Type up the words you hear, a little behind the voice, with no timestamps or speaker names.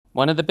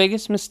One of the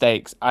biggest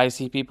mistakes I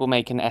see people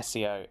make in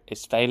SEO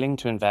is failing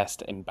to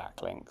invest in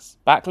backlinks.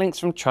 Backlinks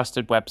from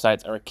trusted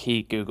websites are a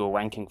key Google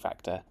ranking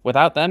factor.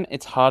 Without them,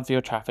 it's hard for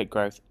your traffic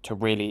growth to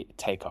really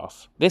take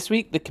off. This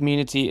week, the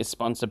community is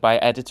sponsored by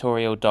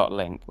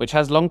editorial.link, which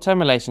has long-term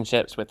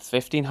relationships with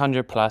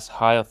 1,500 plus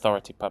high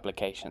authority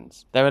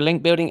publications. They're a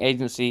link building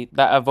agency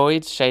that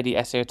avoids shady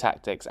SEO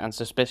tactics and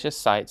suspicious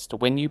sites to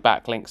win you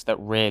backlinks that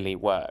really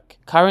work.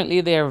 Currently,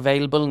 their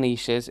available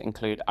niches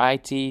include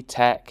IT,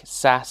 tech,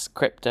 SaaS,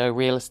 crypto,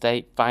 real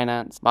estate,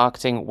 finance,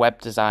 marketing, web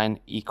design,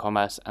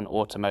 e-commerce, and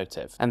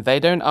automotive. And they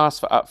don't ask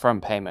for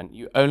upfront payment.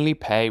 You only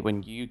pay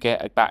when you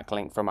get a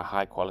backlink from a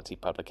high-quality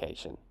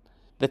publication.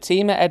 The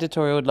team at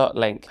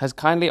editorial.link has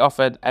kindly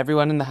offered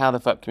everyone in the How the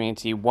Fuck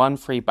community one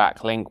free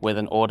backlink with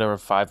an order of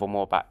 5 or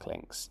more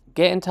backlinks.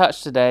 Get in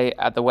touch today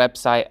at the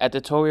website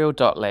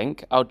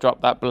editorial.link. I'll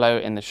drop that below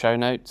in the show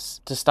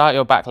notes to start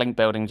your backlink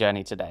building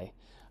journey today.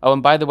 Oh,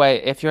 and by the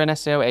way, if you're an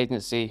SEO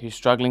agency who's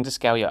struggling to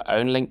scale your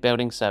own link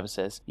building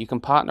services, you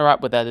can partner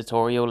up with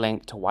Editorial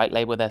Link to white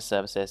label their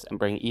services and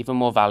bring even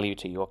more value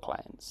to your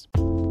clients.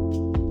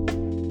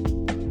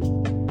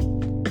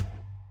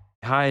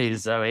 Hi,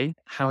 Zoe.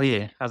 How are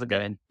you? How's it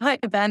going? Hi,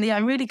 Ben. Yeah,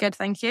 I'm really good,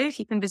 thank you.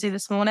 Keeping busy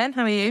this morning.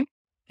 How are you?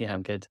 Yeah,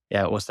 I'm good.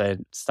 Yeah, also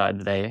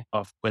started the day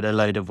off with a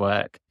load of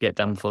work, get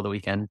done for the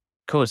weekend.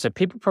 Cool. So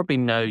people probably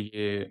know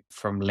you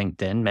from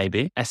LinkedIn,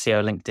 maybe.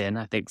 SEO LinkedIn,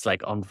 I think it's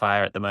like on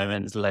fire at the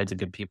moment. There's loads of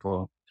good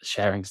people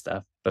sharing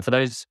stuff. But for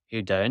those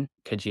who don't,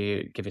 could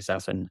you give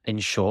yourself in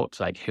short,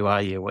 like who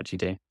are you? What do you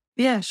do?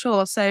 Yeah,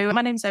 sure. So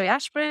my name's Zoe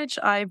Ashbridge.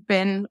 I've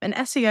been an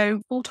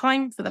SEO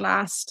full-time for the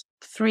last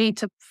 3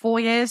 to 4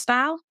 years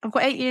now. I've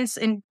got 8 years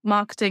in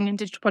marketing and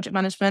digital project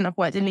management. I've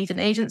worked in leading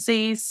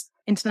agencies,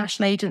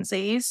 international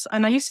agencies,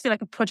 and I used to feel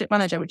like a project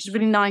manager, which is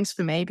really nice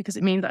for me because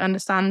it means I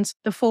understand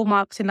the full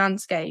marketing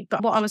landscape.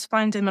 But what I was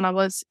finding when I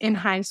was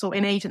in-house or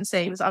in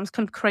agency was I was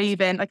kind of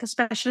craving like a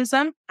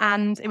specialism,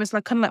 and it was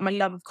like kind of like my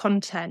love of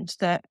content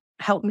that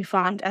helped me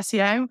find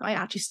SEO. I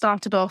actually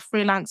started off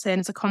freelancing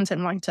as a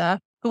content writer.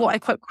 But what I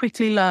quite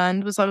quickly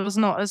learned was I was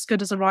not as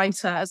good as a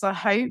writer as I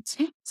hoped.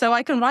 So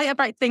I can write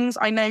about things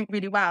I know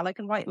really well. I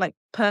can write like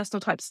personal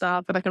type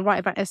stuff and I can write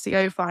about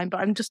SEO fine, but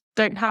I just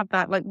don't have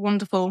that like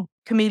wonderful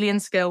chameleon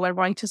skill where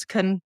writers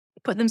can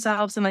put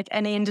themselves in like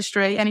any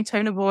industry, any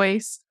tone of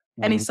voice,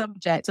 any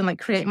subject and like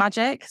create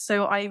magic.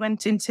 So I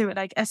went into it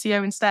like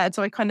SEO instead.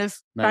 So I kind of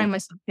found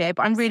myself here,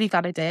 but I'm really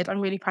glad I did. I'm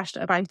really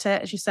passionate about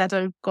it. As you said,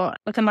 I've got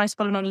like a nice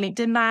following on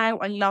LinkedIn now.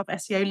 I love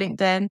SEO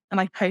LinkedIn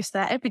and I post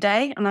there every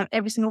day. And then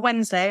every single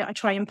Wednesday, I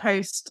try and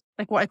post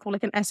like what I call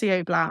like an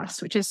SEO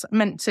blast, which is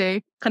meant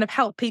to kind of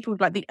help people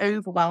with like the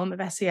overwhelm of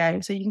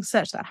SEO. So you can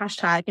search that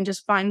hashtag and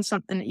just find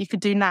something that you could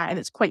do now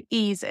that's quite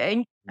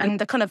easy. And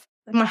the kind of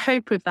my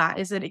hope with that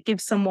is that it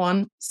gives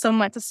someone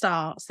somewhere to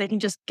start so they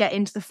can just get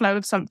into the flow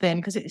of something,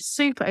 because it's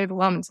super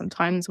overwhelming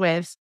sometimes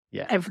with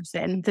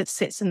everything that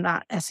sits in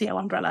that SEO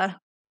umbrella.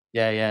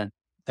 Yeah.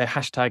 The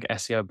hashtag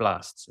SEO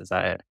blasts, is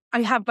that it?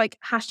 I have like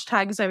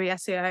hashtag Zoe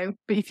SEO,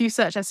 but if you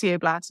search SEO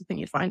blast, I think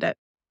you'd find it.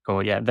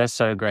 Cool. Yeah, they're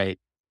so great.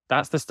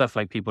 That's the stuff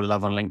like people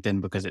love on LinkedIn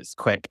because it's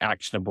quick,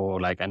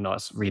 actionable, like I'm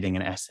not reading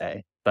an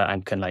essay, but I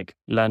can like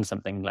learn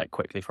something like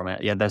quickly from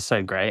it. Yeah, they're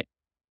so great.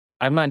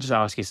 I might just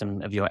ask you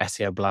some of your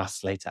SEO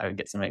blasts later and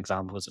get some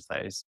examples of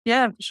those.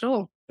 Yeah, for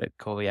sure. But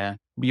cool, yeah.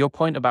 Your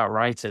point about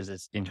writers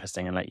is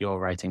interesting and like your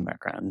writing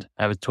background.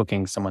 I was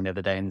talking to someone the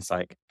other day and it's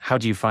like, how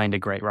do you find a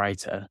great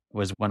writer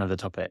was one of the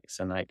topics.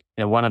 And like,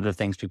 one of the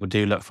things people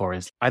do look for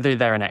is either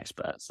they're an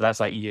expert. So that's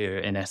like you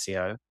in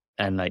SEO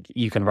and like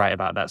you can write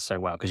about that so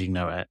well because you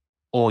know it.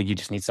 Or you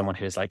just need someone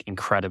who is like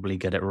incredibly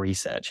good at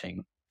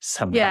researching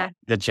somehow. Yeah.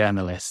 The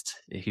journalist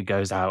who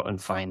goes out and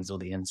finds all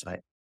the insight.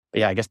 But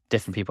yeah, I guess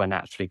different people are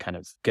naturally kind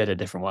of good at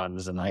different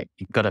ones. And like,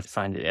 you've got to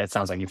find it. It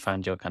sounds like you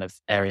found your kind of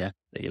area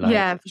that you like.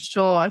 Yeah, for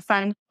sure. I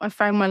found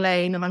my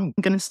lane and I'm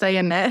going to stay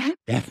in there.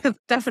 Yeah.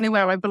 Definitely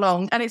where I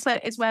belong. And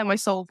it's where my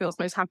soul feels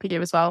most happy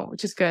here as well,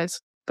 which is good.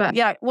 But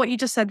yeah, what you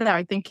just said there,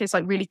 I think is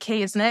like really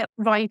key, isn't it?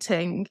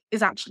 Writing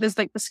is actually, there's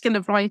like the skill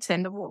of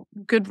writing. What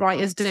good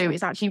writers do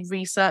is actually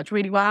research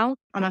really well.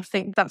 And I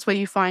think that's where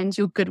you find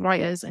your good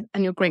writers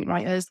and your great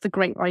writers. The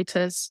great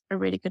writers are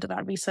really good at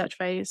that research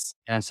phase.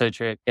 Yeah, so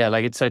true. Yeah,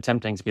 like it's so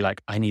tempting to be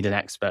like, I need an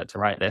expert to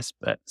write this.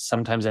 But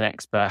sometimes an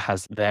expert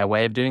has their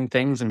way of doing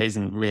things and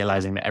isn't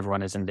realizing that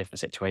everyone is in a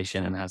different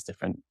situation and has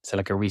different. So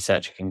like a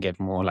researcher can give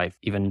more like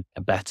even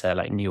a better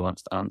like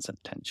nuanced answer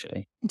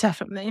potentially.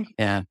 Definitely.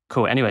 Yeah,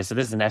 cool. Anyway, so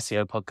this is an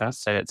SEO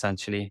podcast. So it's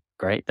actually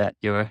great that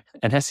you're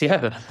an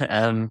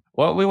SEO.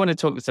 What we want to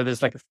talk, so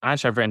there's like,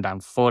 actually I've written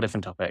down 4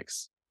 different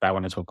topics that I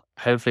want to talk.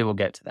 Hopefully we'll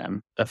get to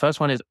them. The first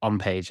one is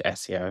on-page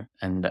SEO.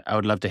 And I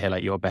would love to hear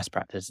like your best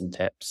practice and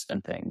tips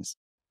and things.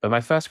 But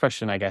my first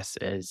question, I guess,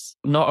 is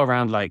not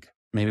around like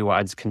maybe what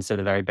I'd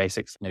consider very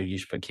basics. You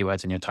should put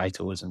keywords in your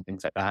titles and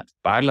things like that.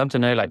 But I'd love to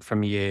know like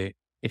from you,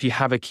 if you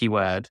have a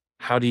keyword,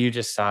 how do you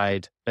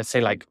decide, let's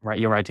say like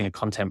you're writing a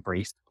content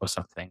brief or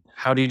something.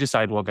 How do you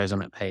decide what goes on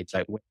that page?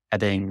 Like what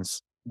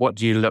headings, what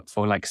do you look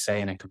for, like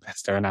say in a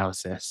competitor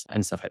analysis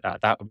and stuff like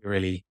that? That would be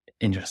really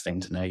interesting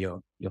to know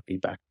your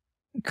feedback.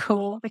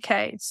 Cool.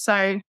 Okay.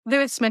 So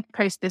Lewis Smith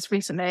posted this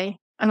recently,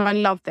 and I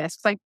love this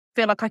because I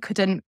feel like I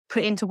couldn't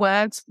put into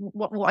words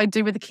what I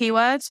do with the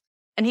keywords.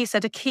 And he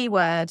said a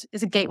keyword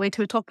is a gateway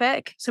to a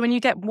topic. So when you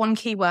get one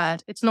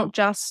keyword, it's not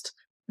just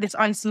this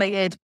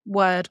isolated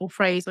word or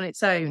phrase on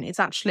its own. It's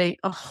actually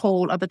a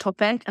whole other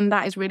topic. And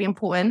that is really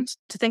important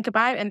to think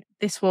about. And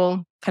this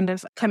will kind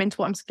of come into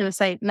what I'm going to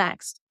say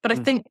next. But I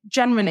think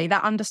generally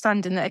that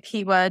understanding that a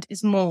keyword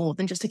is more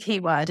than just a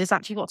keyword is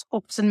actually what's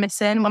often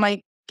missing when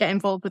I get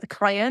involved with a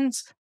client.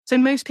 So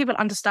most people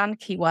understand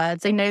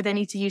keywords. They know they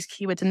need to use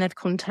keywords in their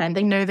content.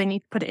 They know they need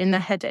to put it in their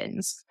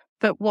headings.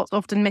 But what's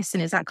often missing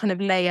is that kind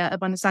of layer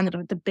of understanding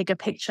of the bigger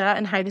picture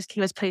and how this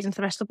keyword plays into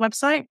the rest of the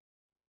website.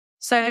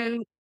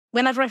 So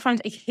whenever I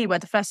find a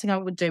keyword, the first thing I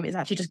would do is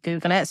actually just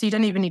Google it. So you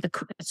don't even need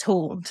a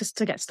tool just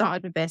to get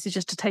started with this. It's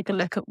just to take a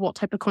look at what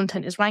type of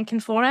content is ranking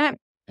for it.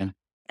 Yeah.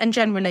 And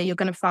generally, you're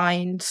going to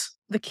find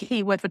the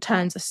keyword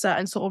returns a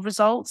certain sort of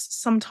results.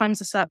 Sometimes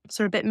the SERPs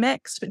are a bit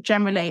mixed, but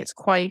generally it's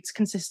quite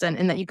consistent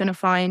in that you're going to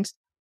find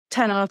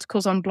 10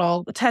 articles on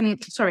blog, 10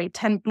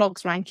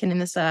 blogs ranking in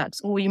the SERPs,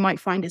 or you might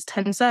find it's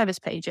 10 service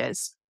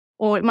pages,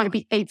 or it might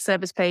be 8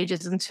 service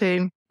pages and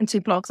two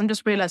blogs. I'm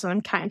just realizing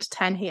I'm counting to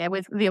 10 here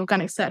with the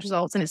organic search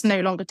results, and it's no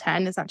longer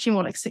 10. It's actually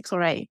more like 6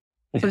 or 8.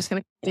 So I'm just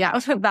going to,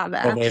 I'll put that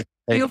there. Okay.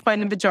 You'll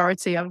find the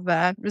majority of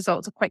the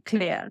results are quite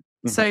clear.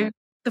 Mm-hmm. So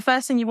the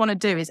first thing you want to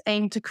do is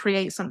aim to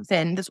create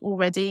something that's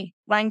already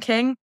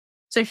ranking.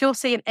 So if you're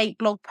seeing 8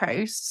 blog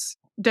posts,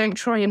 don't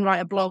try and write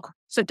a blog.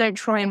 So don't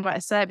try and write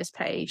a service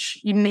page.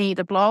 You need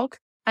a blog.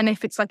 And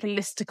if it's like a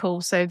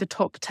listicle, so the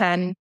top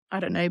 10, I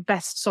don't know,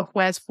 best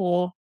softwares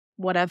for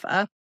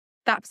whatever,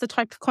 that's the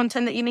type of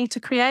content that you need to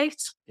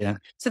create. Yeah.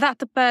 So that's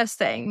the first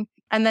thing.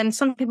 And then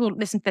some people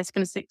listen to this,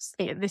 going to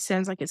say, this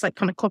sounds like it's like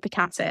kind of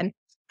copycatting.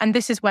 And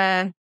this is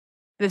where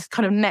this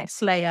kind of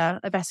next layer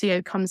of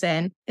SEO comes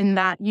in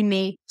that you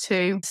need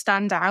to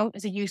stand out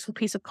as a useful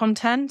piece of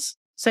content.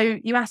 So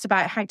you asked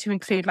about how to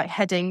include like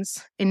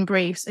headings in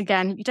briefs.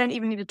 Again, you don't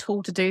even need a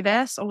tool to do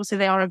this. Obviously,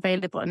 they are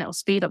available and it'll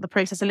speed up the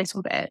process a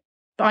little bit.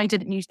 But I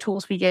didn't use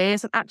tools for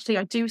years. And actually,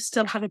 I do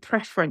still have a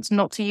preference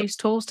not to use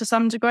tools to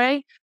some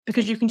degree,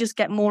 because you can just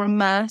get more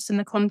immersed in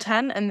the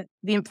content and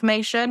the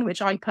information,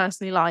 which I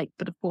personally like,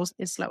 but of course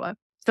is slower.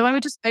 So I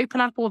would just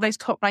open up all those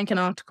top ranking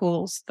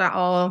articles that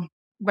are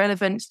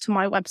relevant to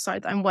my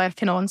website that I'm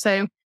working on.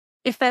 So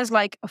if there's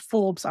like a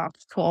Forbes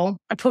article,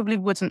 I probably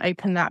wouldn't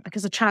open that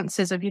because the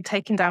chances of you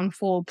taking down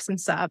Forbes and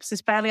SERPs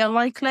is fairly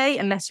unlikely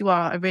unless you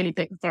are a really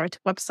big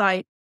authoritative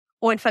website.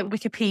 Or if like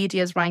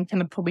Wikipedia's ranking,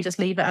 I'd probably just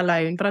leave it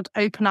alone. But I'd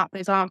open up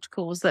those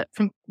articles that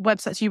from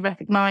websites you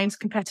recognize,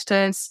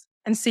 competitors,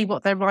 and see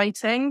what they're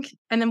writing.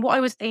 And then what I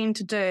was aiming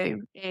to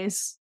do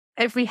is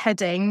every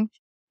heading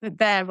that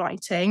they're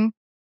writing,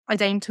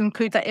 I'd aim to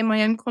include that in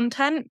my own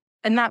content.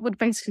 And that would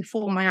basically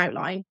form my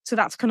outline. So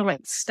that's kind of like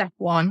step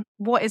one.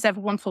 What is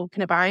everyone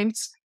talking about?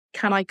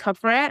 Can I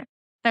cover it?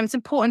 And it's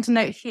important to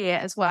note here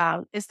as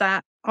well, is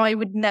that I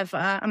would never,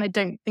 and I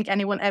don't think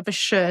anyone ever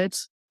should,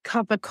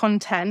 cover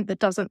content that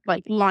doesn't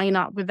like line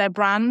up with their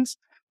brand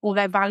or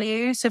their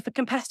values. So if a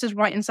competitor's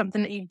writing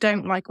something that you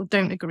don't like or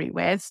don't agree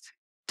with,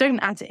 don't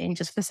add it in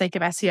just for the sake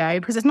of SEO,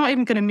 because it's not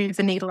even going to move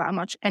the needle that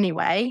much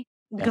anyway.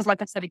 Because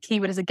like I said, a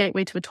keyword is a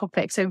gateway to a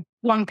topic. So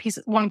one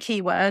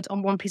keyword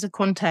on one piece of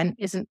content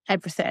isn't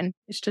everything.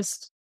 It's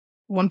just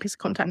one piece of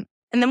content.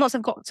 And then once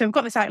I've got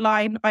this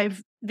outline,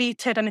 I've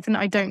vetoed anything that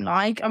I don't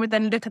like. I would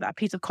then look at that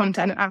piece of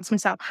content and ask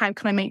myself, how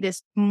can I make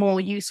this more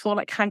useful?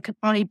 Like, how can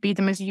I be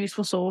the most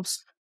useful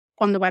source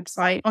on the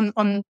website,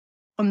 on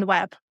the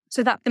web?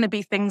 So that's going to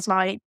be things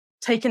like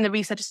taking the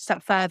research a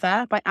step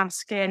further by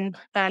asking,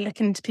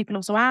 looking into people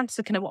also ask,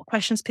 looking at what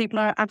questions people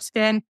are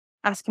asking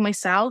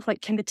myself, like,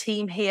 can the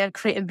team here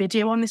create a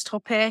video on this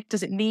topic?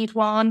 Does it need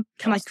one?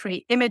 Can I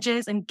create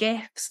images and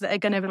GIFs that are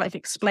going to like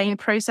explain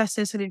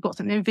processes so they've got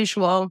something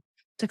visual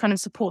to kind of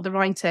support the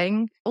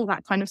writing, all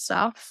that kind of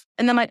stuff.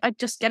 And then I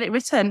just get it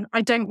written.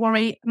 I don't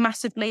worry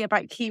massively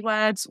about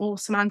keywords or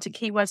semantic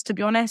keywords, to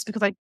be honest,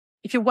 because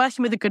if you're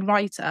working with a good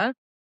writer,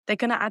 they're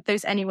going to add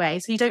those anyway.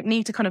 So you don't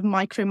need to kind of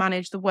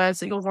micromanage the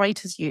words that your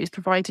writers use,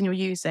 providing you're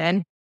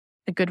using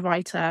a good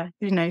writer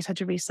who knows how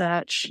to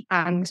research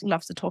and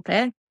loves the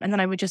topic. And then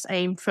I would just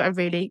aim for a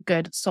really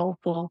good,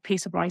 soulful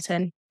piece of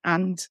writing.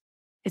 And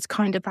it's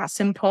kind of that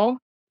simple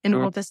in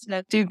order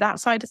to do that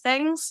side of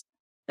things.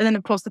 And then,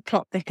 of course, the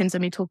plot thickens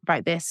and we talk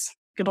about this.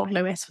 Good old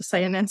Lewis for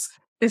saying this.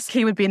 This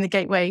key would be in the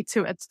gateway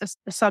to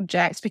a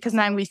subject, because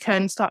now we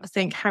can start to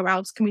think, how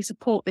else can we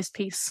support this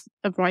piece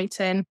of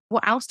writing?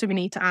 What else do we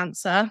need to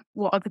answer?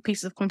 What other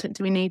pieces of content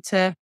do we need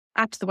to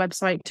add to the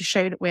website to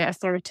show that we're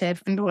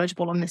authoritative and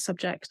knowledgeable on this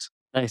subject?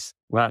 Nice.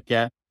 Well,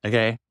 yeah.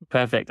 Okay,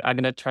 perfect. I'm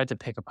going to try to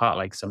pick apart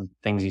like some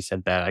things you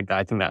said there.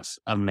 I think that's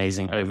an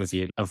amazing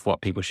overview of what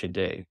people should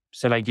do.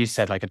 So like you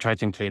said, like I try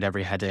to include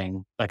every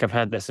heading. Like I've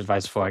heard this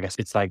advice before. I guess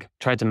it's like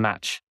try to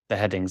match the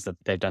headings that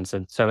they've done.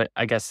 So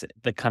I guess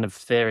the kind of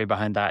theory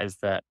behind that is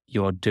that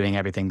you're doing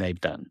everything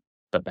they've done,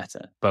 but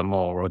better, but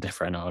more or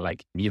different, or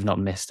like you've not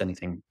missed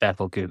anything.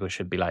 Therefore, Google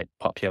should be like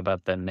pop you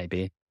above them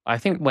maybe. I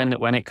think when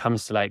it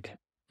comes to like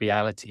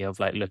reality of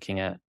like looking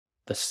at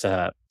the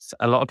SERPs.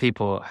 A lot of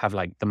people have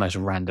like the most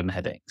random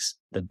headings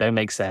that don't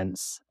make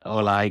sense,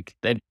 or like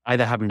they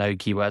either have no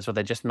keywords or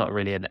they're just not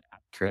really an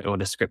accurate or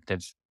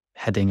descriptive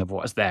heading of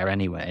what's there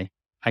anyway.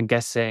 I'm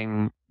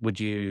guessing, would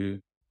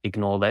you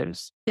ignore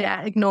those?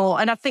 Yeah, ignore.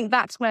 And I think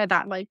that's where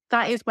that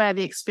is where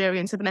the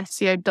experience of an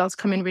SEO does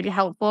come in really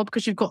helpful,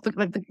 because you've got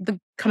the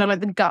kind of like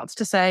the guts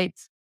to say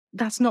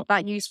that's not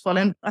that useful.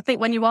 And I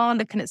think when you are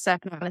looking at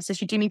SERP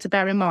analysis, you do need to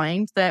bear in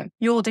mind that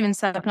you're doing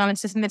SERP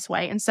analysis in this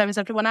way, and so is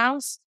everyone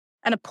else.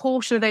 And a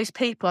portion of those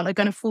people are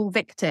going to fall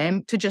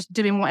victim to just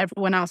doing what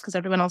everyone else, because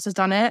everyone else has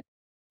done it.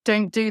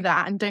 Don't do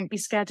that, and don't be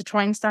scared to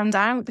try and stand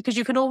out, because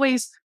you can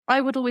always, I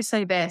would always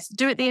say this,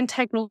 do it the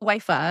integral way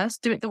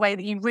first, do it the way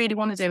that you really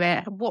want to do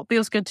it, what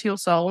feels good to your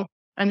soul,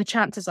 and the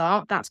chances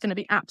are that's going to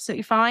be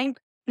absolutely fine.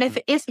 And if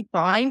it isn't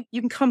fine, you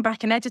can come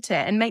back and edit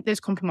it and make those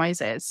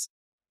compromises.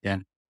 Yeah.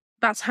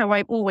 That's how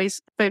I always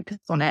focus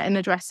on it and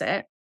address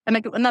it.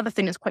 And another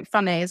thing that's quite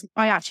funny is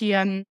I actually,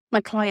 I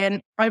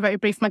wrote a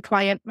brief for my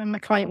client, and my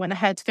client went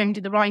ahead to go and do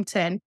the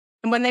writing.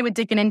 And when they were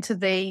digging into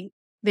the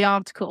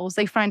articles,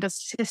 they found a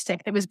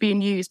statistic that was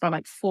being used by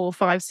like 4,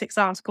 5, 6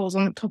 articles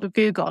on the top of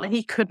Google, and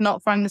he could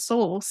not find the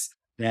source.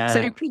 Yeah.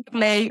 So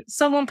probably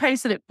someone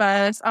posted it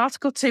first.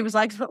 Article 2 was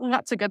like, well,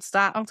 that's a good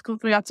stat. Article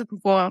 3, Article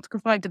 4, Article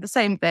 5 did the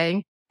same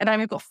thing. And now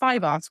we've got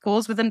 5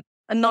 articles with a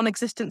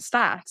non-existent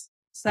stat.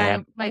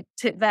 So my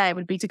tip there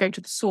would be to go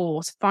to the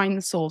source, find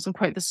the source and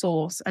quote the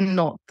source, and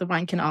not the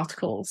ranking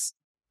articles.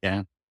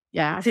 Yeah.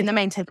 Yeah, I think the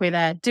main takeaway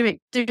there, do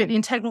it the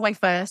integral way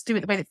first, do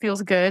it the way that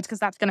feels good, because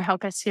that's going to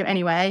help SEO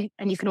anyway.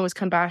 And you can always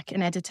come back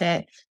and edit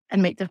it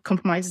and make the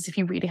compromises if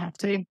you really have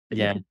to.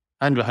 Yeah,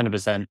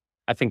 100%.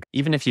 I think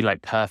even if you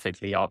like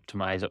perfectly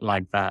optimize it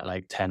like that,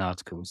 like 10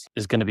 articles,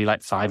 there's going to be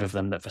like 5 of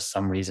them that for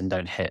some reason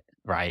don't hit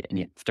right, and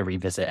you have to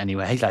revisit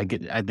anyway. Like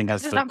I think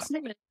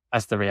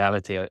that's the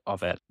reality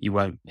of it. You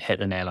won't hit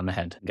the nail on the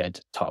head and go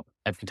to the top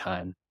every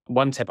time.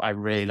 One tip I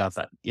really love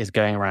that is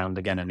going around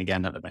again and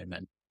again at the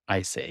moment,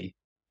 I see,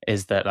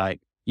 is that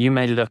like you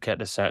may look at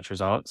the search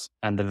results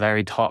and the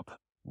very top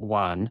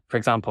one, for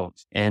example,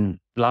 in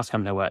the last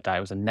company I worked at,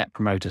 it was a net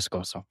promoter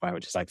score software,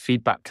 which is like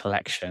feedback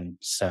collection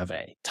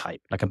survey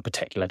type, like a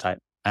particular type.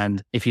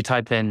 And if you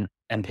type in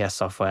NPS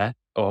software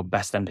or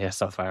best NPS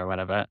software or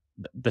whatever,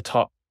 the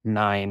top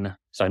 9,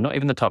 sorry, not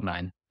even the top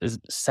 9, there's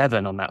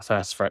 7 on that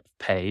first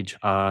page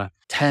are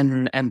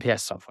 10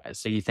 NPS softwares.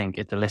 So you think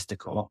it's a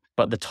listicle,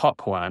 but the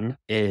top one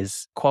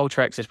is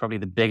Qualtrics is probably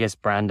the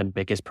biggest brand and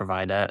biggest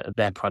provider of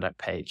their product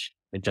page.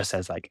 It just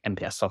says like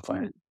NPS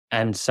software.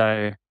 And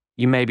so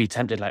you may be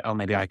tempted like, oh,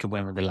 maybe I could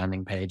win with the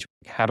landing page.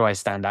 How do I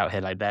stand out here?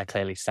 Like they're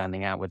clearly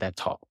standing out with their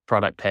top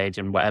product page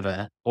and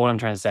whatever. All I'm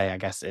trying to say, I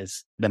guess,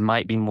 is there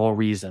might be more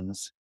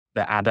reasons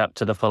that add up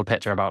to the full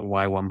picture about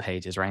why one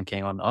page is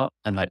ranking or not.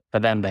 And like for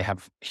them, they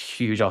have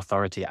huge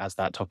authority as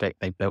that topic.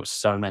 They built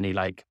so many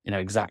like,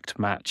 exact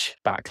match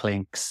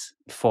backlinks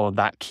for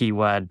that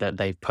keyword that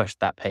they've pushed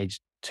that page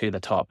to the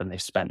top, and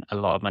they've spent a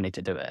lot of money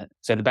to do it.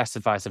 So the best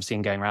advice I've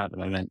seen going around at the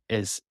moment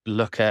is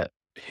look at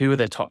who are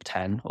the top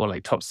 10 or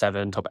like top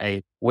 7, top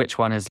 8, which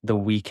one is the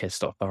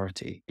weakest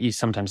authority. You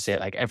sometimes see it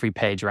like every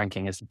page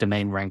ranking is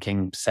domain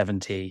ranking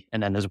 70.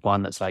 And then there's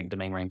one that's like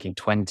domain ranking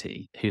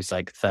 20, who's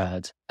like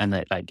 3rd. And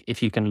that like,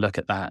 if you can look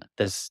at that,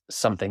 there's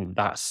something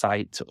that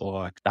site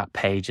or that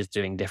page is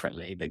doing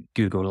differently that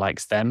Google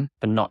likes them,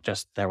 but not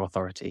just their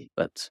authority,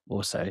 but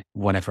also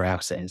whatever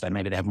else it is. Like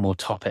maybe they have more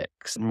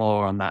topics,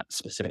 more on that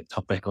specific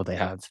topic, or they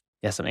have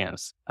something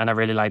else. And I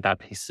really like that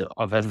piece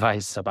of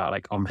advice about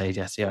like on-page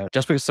SEO.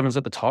 Just because someone's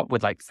at the top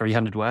with like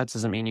 300 words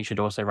doesn't mean you should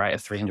also write a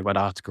 300-word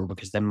article,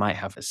 because they might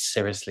have a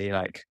seriously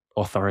like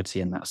authority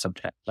in that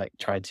subject. Like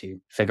try to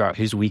figure out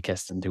who's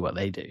weakest and do what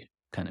they do,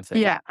 kind of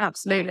thing. Yeah,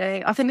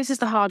 absolutely. I think this is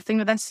the hard thing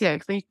with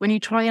SEO. When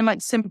you try and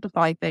like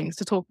simplify things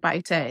to talk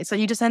about it, so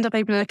you just end up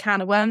opening a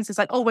can of worms. It's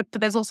like, oh, but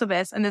there's also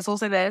this and there's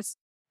also this.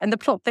 And the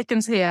plot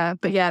thickens here.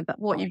 But yeah,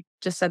 what you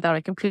just said there,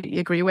 I completely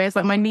agree with. It's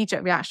like my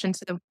knee-jerk reaction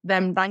to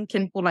them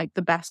ranking for like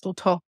the best or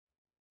top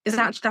is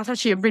that's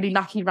actually a really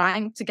lucky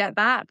rank to get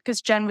that. Because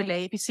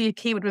generally, if you see a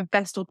keyword with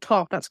best or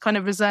top, that's kind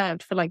of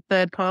reserved for like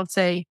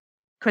third-party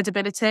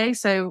credibility.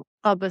 So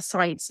other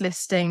sites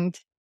listing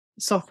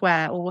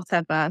software or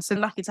whatever. So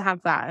lucky to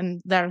have that.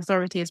 And their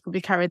authority has probably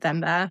carried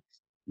them there.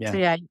 Yeah. So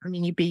yeah, I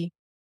mean, you'd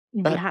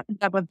have to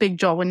have a big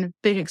job and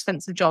big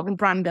expensive job and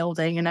brand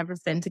building and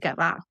everything to get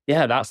that.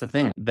 Yeah, that's the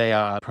thing. They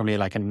are probably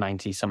like a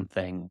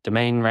 90-something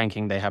domain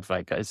ranking. They have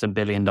like, it's $1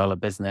 billion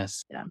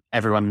business. Yeah.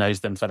 Everyone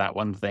knows them for that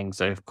one thing.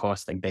 So of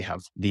course they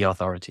have the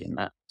authority in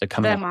that.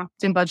 So their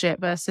marketing budget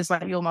versus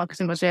like your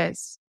marketing budget,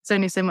 it's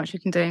only so much you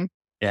can do.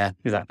 Yeah,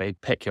 exactly.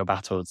 Pick your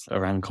battles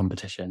around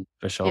competition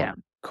for sure. Yeah.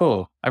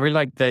 Cool. I really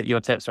like your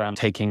tips around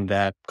taking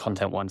their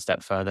content one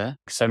step further.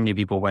 So many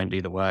people won't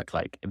do the work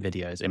like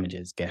videos,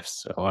 images,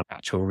 GIFs, or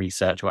actual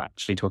research, or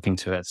actually talking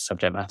to a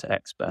subject matter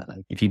expert.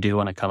 Like if you do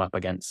want to come up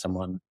against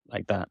someone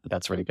like that,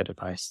 that's really good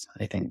advice,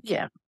 I think.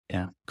 Yeah.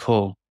 Yeah.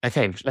 Cool.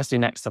 Okay, let's do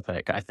next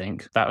topic, I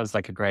think. That was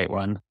like a great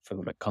one for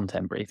like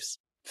content briefs.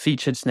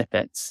 Featured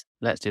snippets.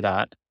 Let's do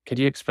that. Could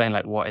you explain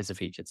like what is a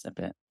featured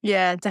snippet?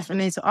 Yeah,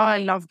 definitely. So I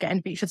love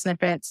getting featured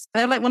snippets.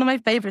 They're like one of my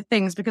favorite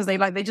things because they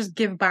just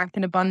give back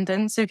in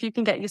abundance. So if you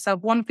can get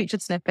yourself one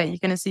featured snippet, you're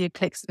going to see your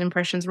clicks and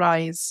impressions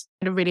rise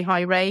at a really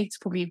high rate,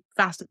 probably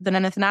faster than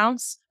anything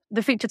else.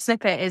 The featured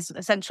snippet is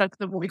essentially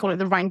like what we call it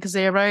the rank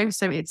zero.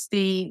 So it's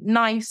the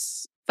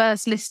nice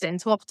first listing.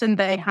 So often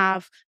they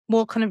have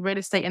more kind of real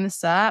estate in the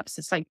SERPs.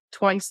 It's like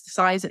twice the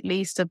size at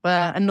least of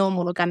a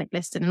normal organic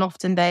listing. And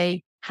often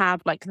they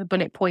have like the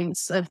bullet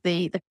points of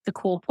the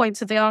core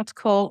points of the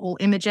article or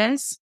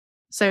images.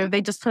 So they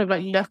just kind of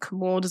like look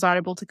more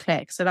desirable to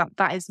click. So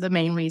that is the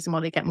main reason why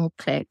they get more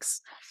clicks.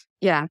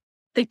 Yeah.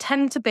 They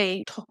tend to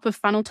be top of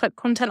funnel type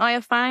content I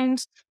have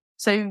found.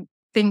 So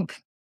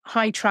think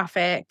high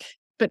traffic,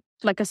 but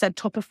like I said,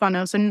 top of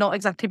funnel. So not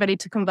exactly ready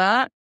to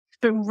convert,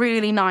 but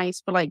really nice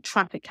for like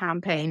traffic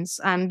campaigns.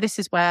 And this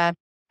is where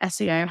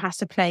SEO has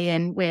to play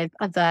in with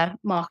other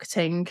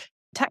marketing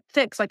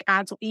tactics like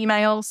ads or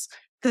emails.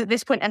 Because at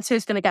this point, SEO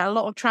is going to get a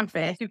lot of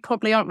traffic who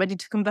probably aren't ready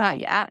to convert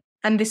yet.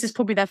 And this is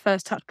probably their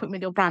first touch point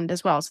with your brand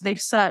as well. So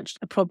they've searched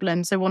a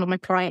problem. So one of my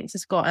clients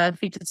has got a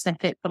featured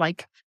snippet for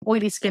like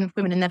oily skin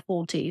women in their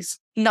 40s.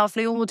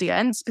 Lovely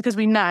audience, because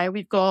we know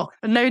we've got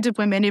a load of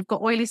women who've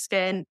got oily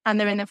skin and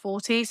they're in their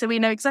 40s. So we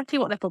know exactly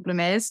what their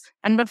problem is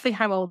and roughly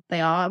how old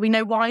they are. We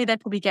know why they're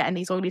probably getting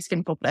these oily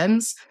skin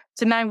problems.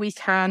 So now we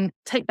can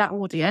take that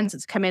audience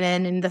that's coming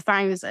in the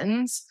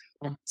thousands,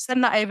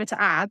 send that over to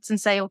ads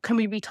and say, can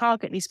we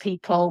retarget these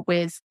people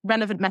with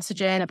relevant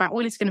messaging about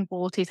oily skin and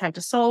 40s, how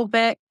to solve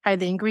it, how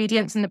the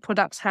ingredients and the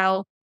products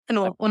help, and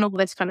all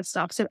this kind of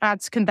stuff. So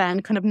ads can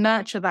then kind of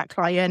nurture that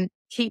client,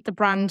 keep the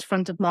brand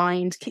front of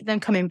mind, keep them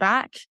coming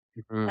back.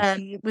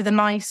 With a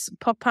nice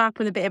pop-up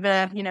with a bit of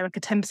a, like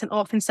a 10%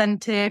 off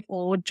incentive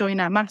or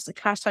join our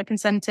masterclass type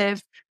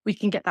incentive. We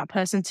can get that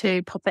person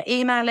to pop their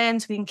email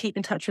in so we can keep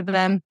in touch with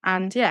them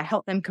and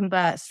help them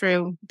convert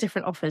through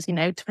different offers,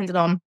 depending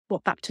on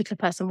what that particular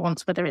person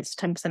wants, whether it's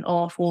 10%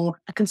 off or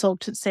a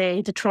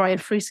consultancy to try a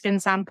free skin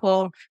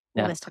sample,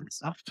 all this type of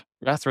stuff.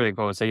 That's really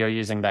cool. So you're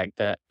using like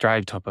the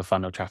drive top of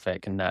funnel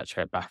traffic and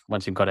nurture it back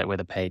once you've got it with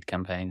a paid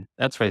campaign.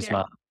 That's really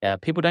smart. Yeah.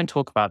 People don't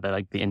talk about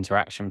the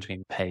interaction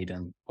between paid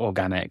and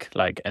organic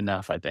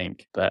enough, I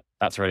think, but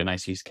that's a really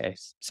nice use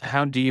case. So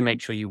how do you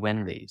make sure you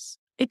win these?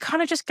 It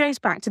kind of just goes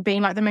back to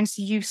being like the most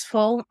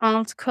useful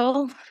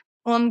article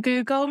on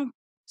Google.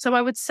 So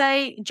I would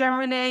say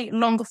generally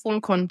longer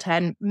form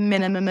content,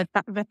 minimum of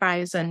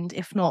 1,000,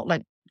 if not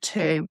like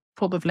 2,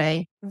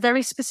 probably.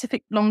 Very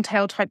specific long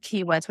tail type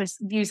keywords.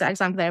 So use that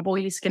example there of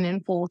oily skin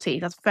in 40.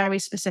 That's very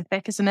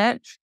specific, isn't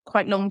it?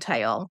 Quite long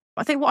tail.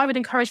 I think what I would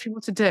encourage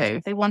people to do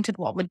if they wanted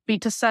would be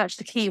to search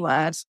the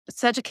keywords.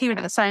 Search a keyword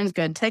that sounds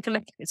good. Take a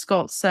look if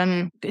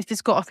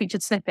it's got a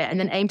featured snippet and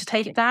then aim to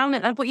take it down.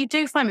 And what you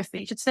do find with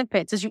featured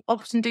snippets is you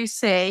often do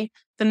see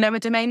the lower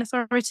domain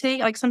authority.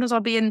 Like sometimes I'll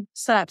be in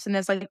SERPs and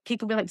there's like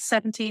people with like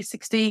 70,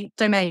 60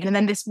 domain. And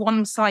then this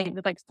one site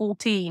with like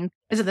 14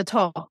 is at the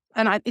top.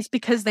 And it's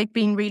because they've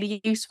been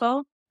really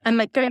useful. And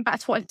like going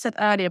back to what I said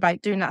earlier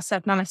about doing that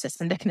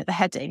self-analysis and looking at the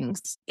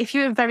headings, if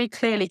you have very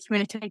clearly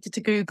communicated to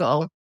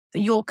Google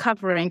that you're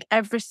covering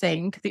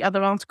everything the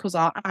other articles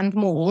are and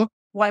more,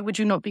 why would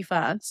you not be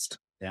first?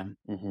 Yeah.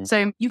 Mm-hmm.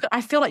 So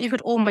I feel like you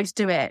could almost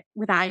do it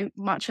without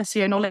much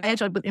SEO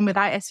knowledge or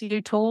without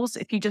SEO tools.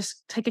 If you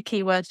just take a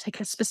keyword, take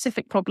a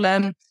specific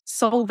problem,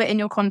 solve it in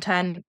your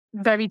content,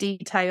 very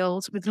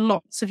detailed with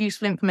lots of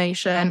useful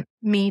information,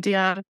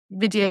 media,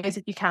 videos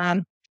if you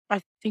can, I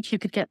think you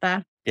could get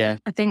there. Yeah.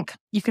 I think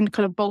you can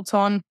kind of bolt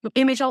on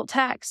image alt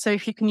text. So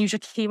if you can use your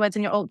keywords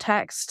in your alt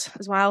text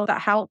as well,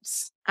 that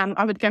helps. And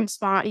I would go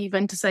smart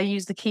even to say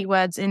use the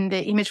keywords in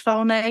the image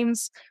file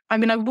names. I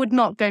mean, I would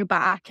not go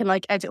back and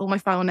edit all my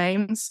file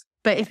names.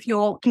 But if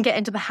you can get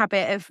into the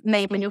habit of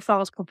naming your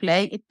files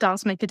properly, it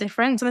does make a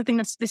difference. And I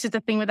think this is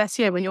the thing with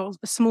SEO. When you're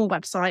a small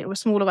website or a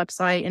smaller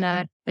website in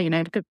a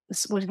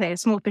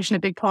small fish in a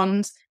big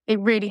pond, it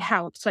really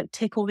helps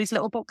tick all these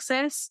little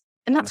boxes.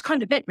 And that's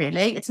kind of it,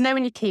 really. It's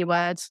knowing your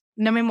keywords,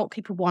 knowing what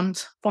people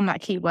want from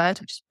that keyword,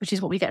 which is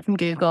what we get from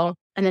Google,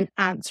 and then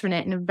answering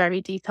it in a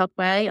very detailed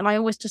way. And I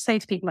always just say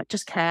to people,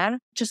 just care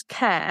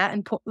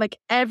and put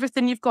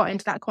everything you've got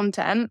into that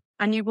content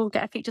and you will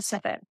get a featured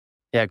snippet.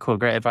 Yeah, cool.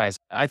 Great advice.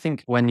 I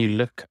think when you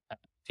look at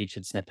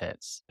featured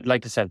snippets,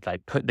 like I said,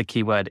 put the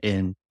keyword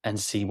in and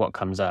see what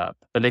comes up.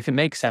 But if it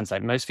makes sense,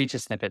 most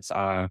featured snippets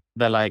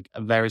they're like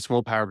a very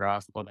small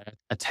paragraph or they're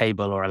a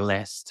table or a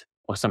list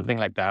or something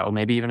like that, or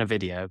maybe even a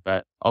video,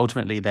 but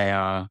ultimately they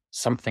are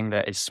something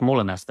that is small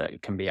enough that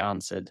it can be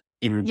answered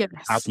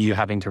without you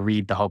having to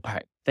read the whole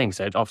thing.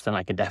 So it's often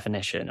like a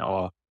definition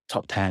or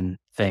top 10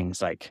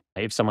 things. Like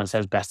if someone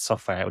says best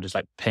software, it will just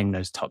ping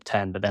those top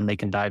 10, but then they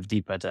can dive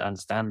deeper to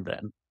understand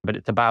them. But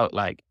it's about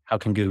how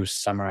can Google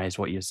summarize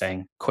what you're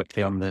saying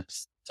quickly on the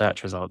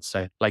search results.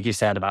 So like you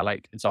said about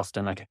it's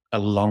often a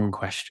long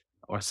question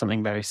or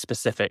something very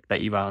specific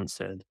that you've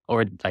answered,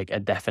 or like a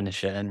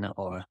definition.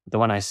 Or the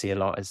one I see a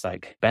lot is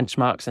like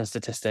benchmarks and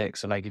statistics.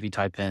 So like if you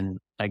type in,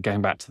 like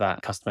going back to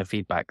that customer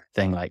feedback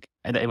thing, like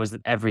it was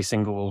every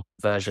single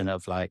version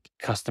of like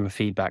customer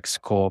feedback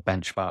score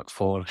benchmark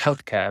for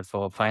healthcare,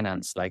 for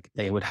finance, like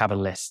they would have a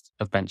list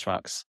of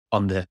benchmarks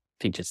on the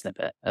featured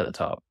snippet at the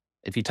top.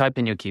 If you type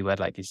in your keyword,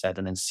 like you said,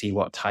 and then see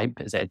what type,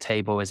 is it a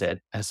table? Is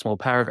it a small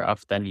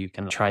paragraph? Then you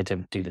can try to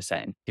do the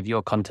same. If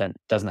your content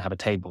doesn't have a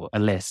table, a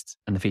list,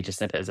 and the feature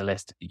snippet is a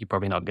list, you're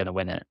probably not going to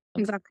win it.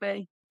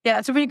 Exactly. Yeah,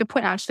 it's a really good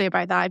point actually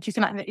about that. If you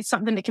can, it's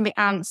something that can be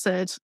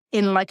answered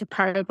in like a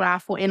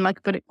paragraph or in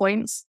like bullet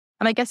points.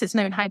 And I guess it's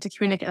knowing how to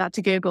communicate that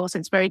to Google so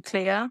it's very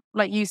clear.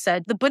 Like you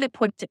said, the bullet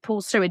points it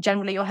pulls through are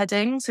generally your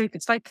heading. So if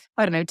it's like,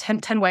 I don't know,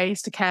 10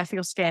 ways to care for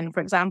your skin, for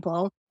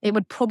example, it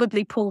would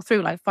probably pull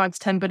through like 5 to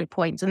 10 bullet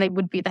points, and they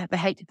would be the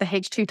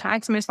H2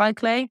 tags most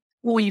likely.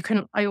 Or you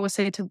can, I always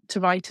say to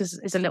writers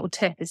is a little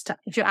tip, is to,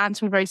 if you're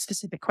answering a very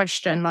specific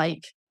question,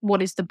 like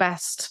what is the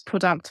best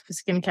product for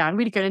skincare? I'm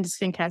really going into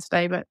skincare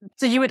today, but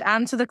so you would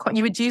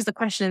you would use the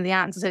question in the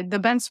answer. So the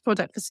best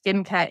product for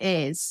skincare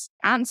is,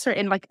 answer it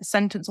in like a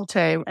sentence or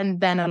two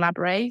and then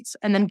elaborate.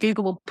 And then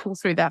Google will pull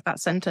through that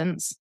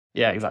sentence.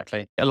 Yeah,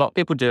 exactly. A lot of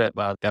people do it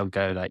well. They'll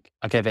go like,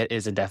 okay, if it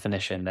is a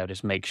definition, they'll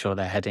just make sure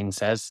their heading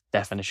says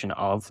definition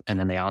of, and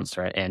then they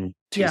answer it in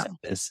 2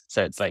 sentences.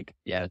 So it's like,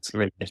 yeah, it's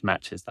really just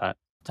matches that.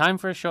 Time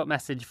for a short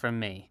message from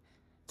me.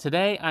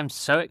 Today, I'm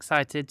so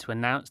excited to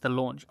announce the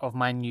launch of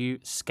my new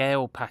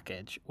Scale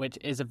package, which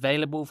is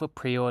available for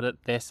pre-order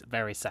this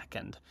very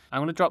second. I'm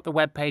going to drop the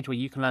webpage where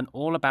you can learn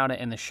all about it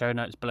in the show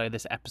notes below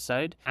this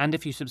episode. And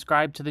if you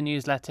subscribe to the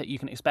newsletter, you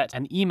can expect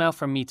an email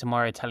from me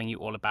tomorrow telling you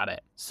all about it.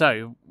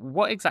 So,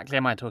 what exactly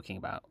am I talking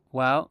about?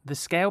 Well, the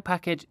Scale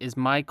package is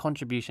my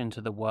contribution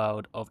to the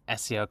world of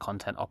SEO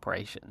content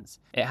operations.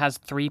 It has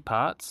 3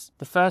 parts.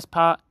 The first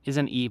part is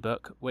an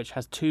ebook, which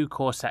has 2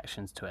 core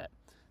sections to it.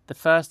 The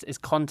first is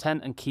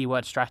content and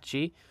keyword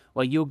strategy,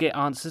 where you'll get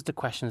answers to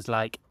questions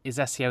like, is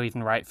SEO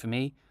even right for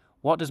me?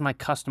 What does my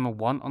customer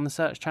want on the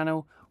search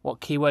channel?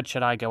 What keywords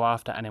should I go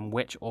after and in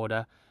which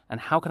order?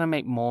 And how can I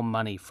make more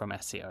money from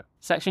SEO?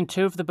 Section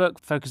 2 of the book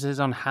focuses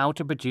on how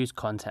to produce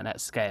content at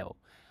scale.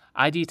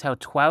 I detail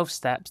 12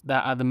 steps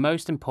that are the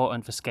most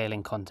important for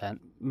scaling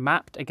content,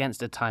 mapped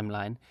against a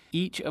timeline,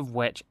 each of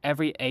which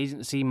every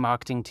agency,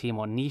 marketing team,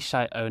 or niche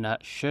site owner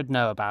should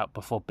know about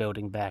before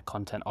building their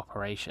content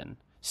operation.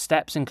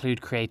 Steps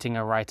include creating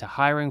a writer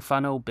hiring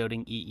funnel,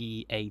 building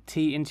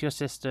EEAT into your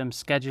system,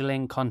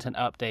 scheduling, content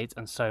updates,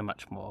 and so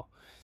much more.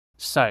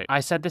 So,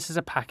 I said this is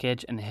a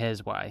package, and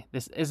here's why.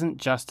 This isn't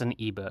just an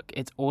ebook,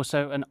 it's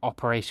also an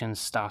operations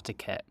starter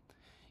kit.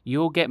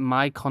 You'll get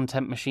my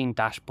content machine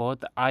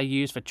dashboard that I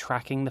use for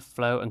tracking the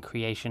flow and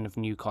creation of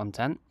new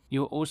content.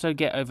 You'll also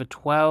get over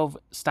 12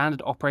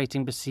 standard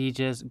operating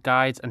procedures,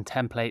 guides, and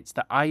templates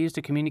that I use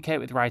to communicate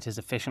with writers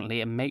efficiently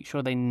and make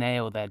sure they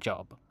nail their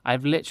job.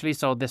 I've literally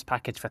sold this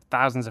package for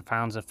thousands of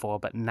pounds before,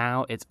 but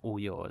now it's all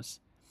yours.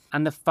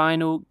 And the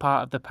final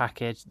part of the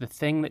package, the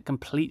thing that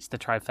completes the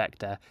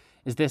trifecta,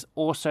 is this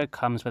also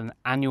comes with an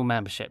annual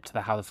membership to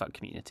the How the Fuck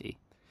community.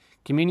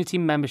 Community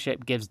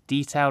membership gives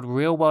detailed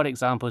real-world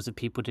examples of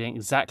people doing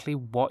exactly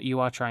what you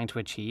are trying to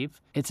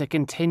achieve. It's a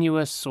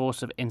continuous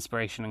source of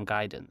inspiration and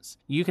guidance.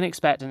 You can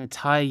expect an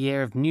entire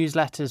year of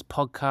newsletters,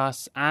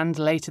 podcasts, and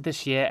later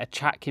this year, a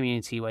chat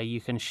community where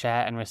you can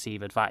share and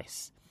receive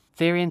advice.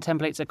 Theory and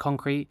templates are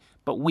concrete,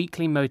 but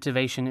weekly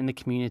motivation in the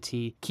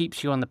community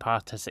keeps you on the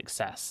path to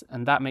success,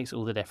 and that makes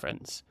all the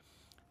difference.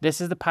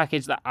 This is the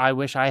package that I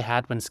wish I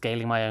had when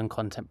scaling my own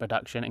content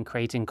production and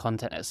creating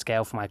content at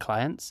scale for my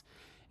clients.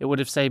 It would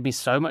have saved me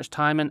so much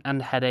time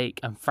and headache,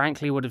 and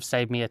frankly would have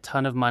saved me a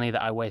ton of money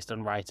that I waste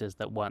on writers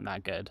that weren't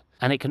that good.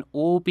 And it can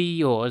all be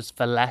yours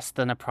for less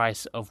than a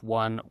price of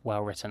one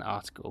well-written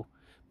article.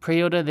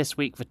 Pre-order this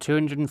week for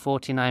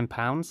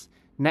 £249.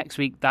 Next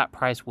week, that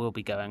price will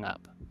be going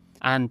up.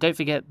 And don't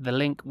forget, the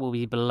link will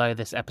be below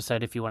this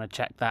episode if you want to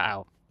check that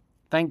out.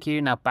 Thank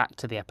you. Now back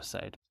to the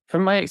episode.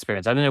 From my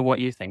experience, I don't know what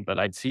you think, but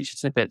like featured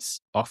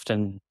snippets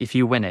often, if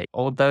you win it,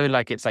 although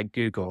like it's like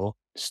Google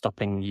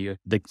stopping you,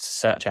 the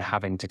searcher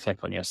having to click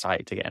on your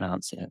site to get an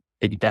answer,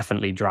 it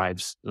definitely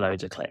drives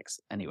loads of clicks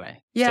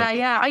anyway.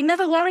 Yeah. I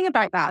never worry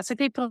about that. So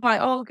people are like,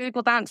 oh,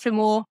 Google answer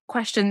more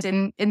questions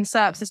in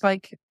SERPs. It's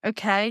like,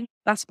 okay,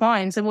 that's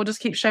fine. So we'll just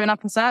keep showing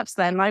up in SERPs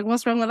then. Like,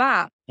 what's wrong with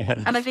that?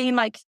 Yeah. And I mean,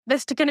 like,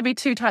 there's going to be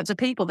 2 types of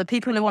people. The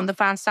people who want the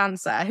fast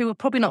answer, who are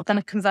probably not going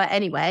to convert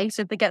anyway.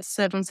 So if they get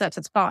served on SERPs,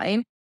 it's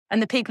fine.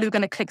 And the people who are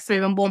going to click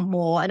through and want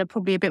more and are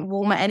probably a bit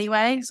warmer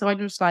anyway. So I'm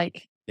just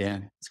like,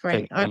 yeah, it's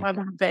great. I'm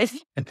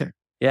happy.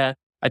 Yeah,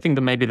 I think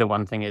that maybe the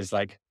one thing is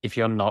like, if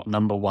you're not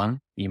number 1,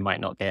 you might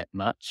not get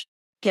much.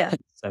 Yeah.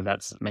 So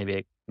that's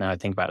maybe, now I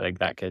think about it, like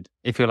that could,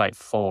 if you're like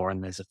 4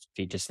 and there's a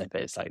feature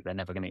snippet, it's like they're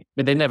never going to,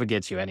 but they never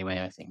get to you anyway,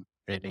 I think,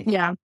 really.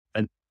 Yeah.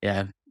 And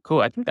yeah,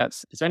 Cool. I think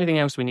is there anything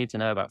else we need to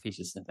know about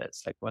feature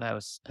snippets? Like what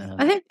else?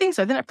 I don't think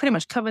so. I think that pretty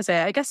much covers it.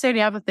 I guess the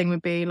only other thing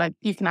would be like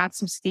you can add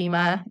some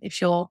schema if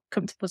you're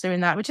comfortable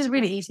doing that, which is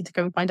really easy to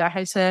go and find out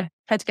how to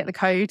get the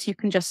code. You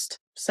can just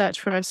search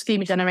for a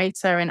schema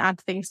generator and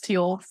add things to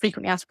your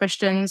frequently asked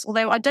questions.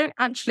 Although I don't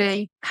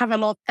actually have a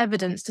lot of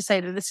evidence to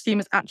say that the schema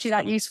is actually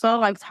that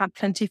useful. I've had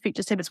plenty of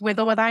feature snippets with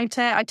or without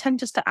it. I tend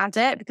just to add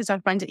it because I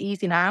find it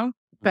easy now.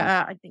 But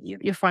I think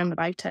you're fine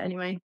without it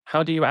anyway.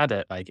 How do you add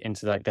it like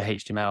into like the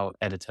HTML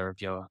editor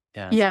of your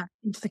Yeah,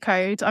 into the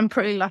code? I'm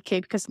pretty lucky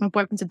because I'm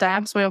working to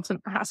dev, so I often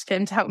ask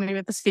him to help me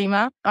with the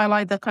schema. I'll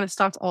either kind of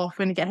start off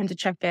and get him to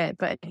check it,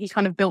 but he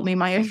kind of built me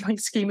my own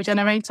like schema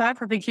generator. I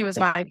think he was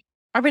like,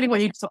 I really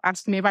want you to start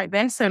asking me about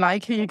this, so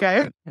like here you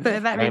go.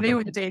 But that really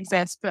wouldn't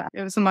exist, but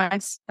it was a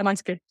nice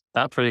gift.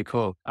 That's pretty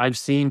cool. I've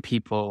seen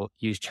people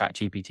use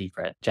ChatGPT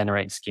for it,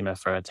 generate schema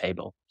for a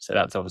table. So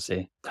that's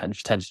obviously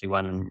potentially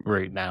one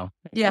route now.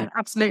 Yeah,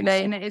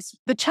 absolutely. And it is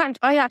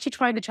I actually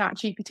tried the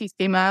ChatGPT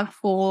schema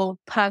for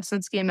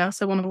person schema.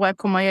 So I want to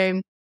work on my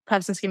own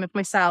person schema for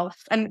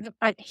myself. And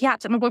my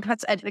boyfriend had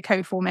to edit the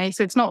code for me.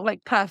 So it's not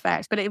like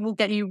perfect, but it will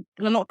get you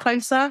a lot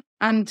closer.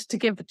 And to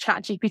give the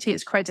ChatGPT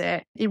its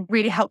credit, it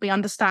really helped me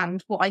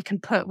understand what I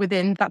can put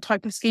within that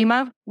type of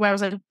schema.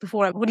 Whereas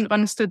before I wouldn't have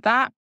understood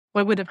that.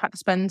 I would have had to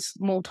spend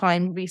more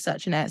time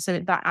researching it. So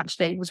that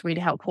actually was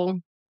really helpful.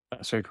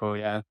 That's really cool.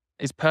 Yeah.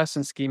 Is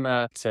person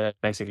schema to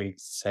basically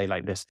say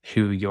like this,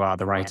 who you are,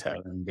 the writer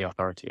and the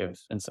authority of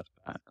and stuff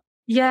like that?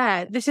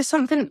 Yeah, this is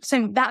something.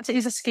 So that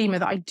is a schema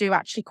that I do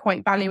actually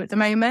quite value at the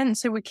moment.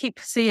 So we keep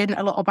seeing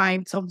a lot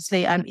about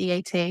obviously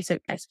EAT, so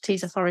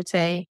expertise,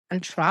 authority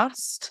and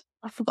trust.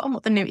 I've forgotten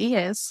what the new E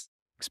is.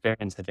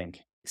 Experience, I think.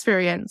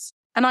 Experience.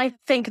 And I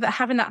think that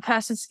having that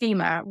person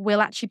schema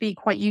will actually be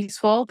quite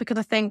useful because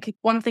I think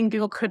one thing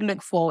Google could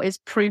look for is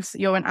proofs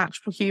that you're an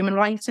actual human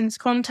writing this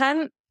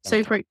content.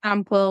 So, for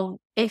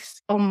example,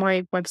 if on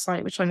my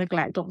website, which I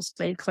neglect,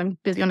 obviously, because I'm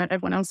busy on it,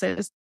 everyone else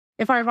is,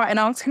 if I write an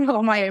article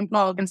on my own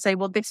blog and say,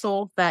 well, this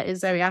author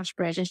is Zoe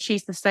Ashbridge and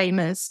she's the same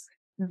as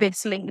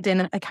this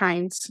LinkedIn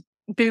account,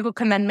 Google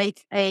can then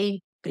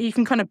you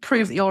can kind of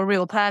prove that you're a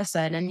real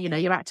person and,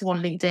 you're active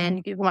on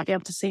LinkedIn. Google might be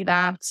able to see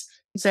that.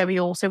 Zoe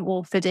also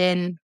authored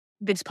in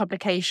this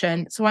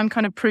publication. So I'm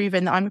kind of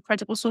proving that I'm a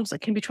credible source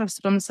that can be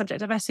trusted on the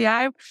subject of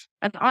SEO.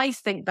 And I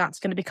think that's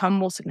going to become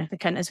more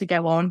significant as we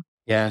go on.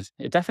 Yeah,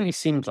 it definitely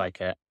seemed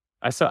like it.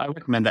 I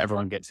recommend that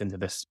everyone gets into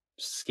this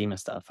schema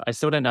stuff. I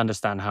still don't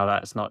understand how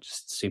that's not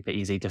just super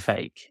easy to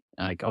fake.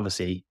 Like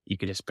obviously you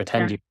could just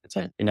pretend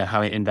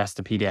how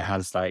Investopedia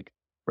has like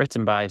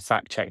written by,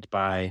 fact checked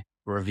by,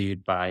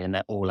 reviewed by, and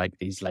they're all like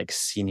these like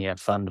senior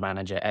fund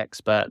manager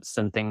experts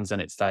and things.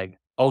 And it's like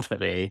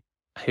ultimately,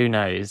 who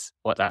knows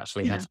what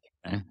actually has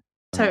been.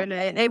 Totally.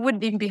 It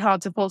wouldn't even be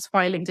hard to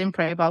falsify a LinkedIn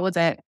profile, would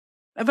it?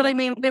 But I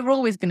mean, they're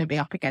always going to be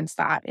up against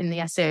that in the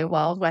SEO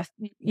world where,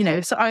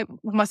 so I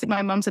think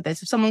my mum said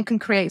this, if someone can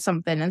create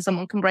something and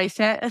someone can break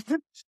it,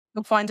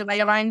 they'll find a way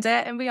around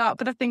it. And we are.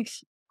 But I think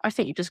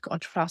you just got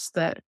to trust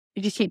that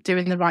if you keep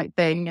doing the right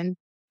thing and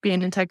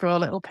being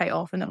integral, it'll pay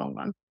off in the long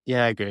run.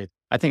 Yeah, I agree.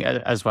 I think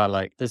as well,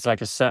 like there's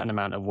like a certain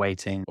amount of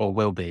weighting or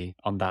will be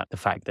on that, the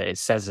fact that it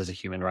says as a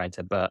human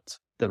writer, but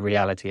the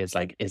reality is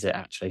like, is it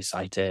actually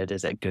cited?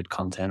 Is it good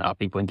content? Are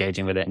people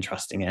engaging with it and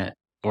trusting it?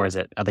 Or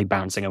are they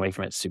bouncing away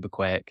from it super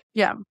quick?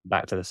 Yeah.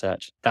 Back to the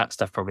search. That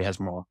stuff probably has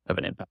more of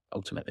an impact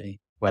ultimately,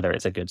 whether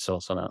it's a good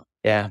source or not.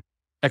 Yeah.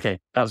 Okay.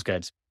 That was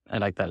good. I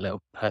like that little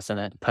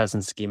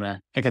person schema.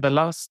 Okay. The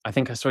last, I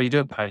think I saw you do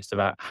a post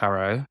about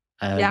HARO.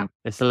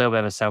 It's a little bit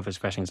of a selfish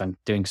question because I'm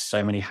doing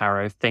so many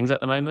HARO things at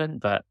the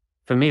moment. But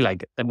for me,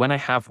 like when I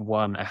have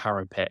won a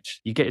HARO pitch,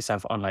 you get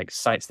yourself on like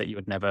sites that you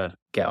would never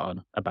get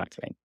on a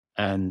backlink.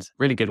 And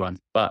really good ones.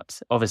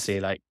 But obviously,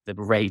 like the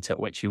rate at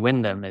which you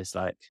win them is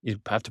like you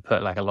have to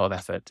put like a lot of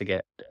effort to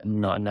get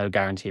no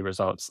guarantee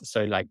results.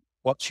 So like,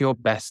 what's your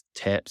best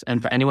tips?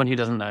 And for anyone who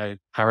doesn't know,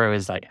 HARO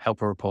is like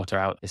help a reporter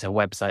out. It's a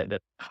website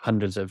that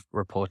hundreds of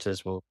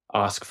reporters will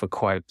ask for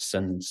quotes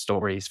and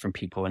stories from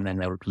people, and then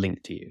they'll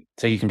link to you.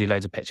 So you can do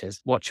loads of pitches.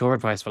 What's your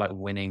advice for like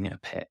winning a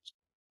pitch?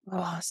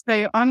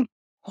 So I'm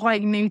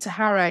quite new to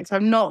HARO, so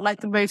I'm not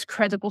like the most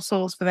credible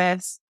source for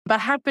this, but I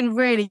have been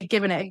really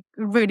giving it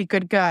a really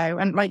good go.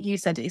 And like you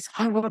said, it's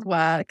hard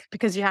work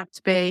because you have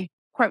to be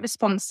quite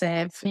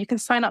responsive. You can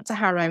sign up to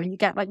HARO and you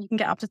can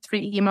get up to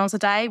 3 emails a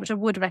day, which I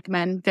would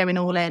recommend going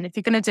all in. If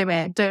you're going to do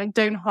it,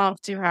 don't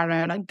half do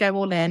HARO, like go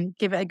all in,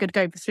 give it a good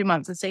go for 3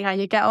 months and see how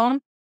you get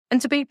on.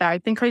 And to be fair, I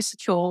think I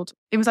secured,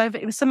 it was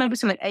somewhere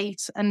between like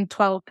 8 and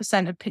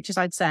 12% of pitches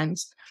I'd sent.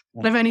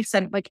 But I've only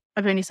sent like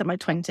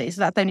 20.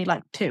 So that's only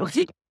like 2.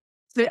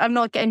 So I'm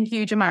not getting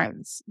huge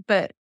amounts,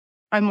 but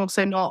I'm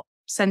also not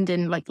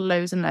sending like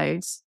loads and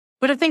loads.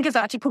 But I think it's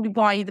actually probably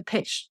why the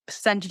pitch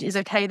percentage is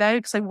okay though,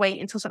 because I wait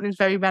until something's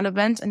very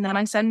relevant and then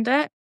I send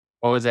it.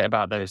 What was it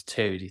about those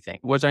 2, do you think?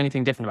 Was there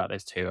anything different about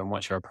those 2 and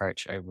what's your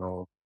approach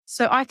overall?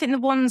 So I think the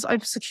ones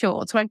I've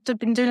secured, so I've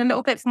been doing a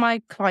little bit for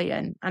my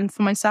client and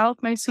for myself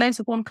mostly,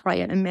 so one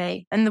client and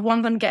me. And the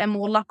ones I'm getting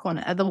more luck on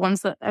are the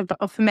ones that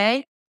are for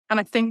me. And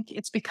I think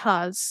it's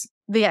because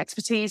the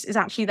expertise is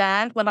actually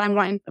there. When I'm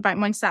writing about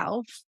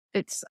myself,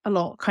 it's a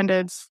lot kind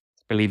of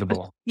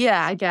believable.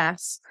 Yeah, I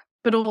guess.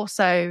 But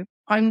also,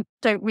 I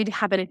don't really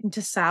have anything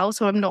to sell.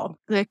 So I'm not,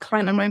 the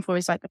client I'm writing for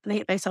is like,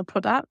 they sell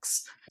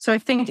products. So I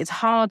think it's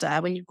harder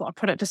when you've got a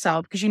product to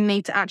sell because you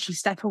need to actually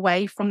step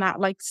away from that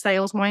like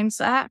sales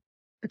mindset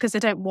because they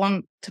don't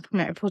want to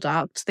promote a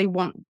product. They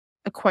want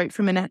a quote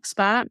from an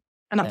expert.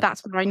 And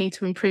that's where I need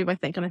to improve, I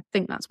think. And I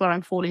think that's where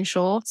I'm falling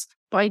short.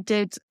 But I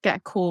did get a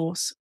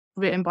course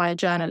written by a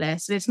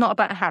journalist. It's not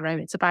about HARO.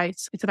 It's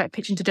about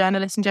pitching to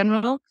journalists in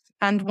general.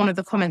 And one of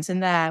the comments in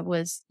there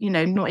was,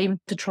 not even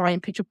to try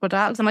and pitch a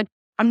product. And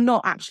I'm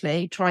not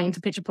actually trying to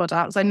pitch a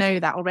product. I know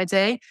that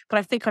already, but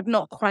I think I've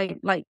not quite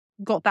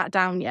got that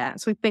down yet.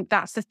 So I think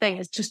that's the thing,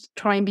 is just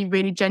try and be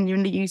really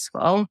genuinely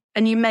useful.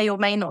 And you may or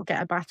may not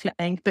get a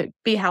backlink, but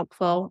be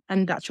helpful.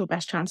 And that's your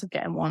best chance of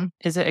getting one.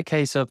 Is it a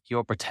case of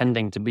you're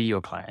pretending to be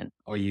your client,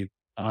 or you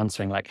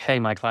answering like, hey,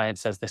 my client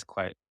says this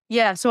quote?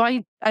 Yeah, so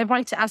I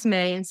write it as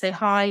me and say,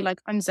 hi,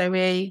 I'm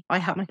Zoe. I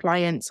help my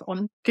clients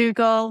on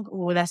Google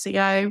or with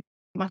SEO.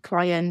 My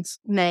client's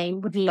name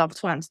would love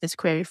to answer this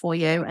query for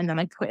you. And then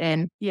I put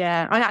in,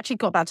 I actually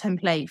got that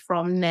template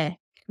from Nick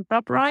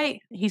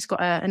Right. He's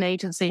got an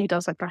agency who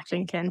does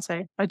backlinking.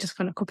 So I just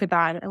kind of copied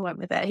that and went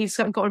with it. He's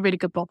got a really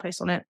good blog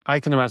post on it. I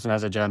can imagine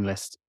as a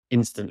journalist,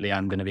 instantly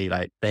I'm going to be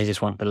they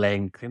just want the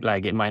link,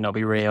 it might not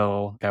be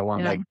real. I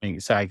want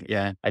so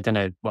I don't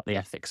know what the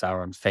ethics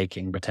are on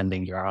faking,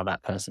 pretending you are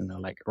that person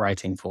or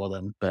writing for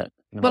them. But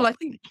well, I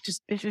think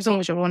just as long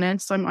as you're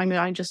honest,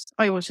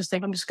 I always just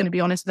think I'm just going to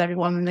be honest with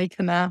everyone and they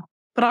can,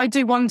 but I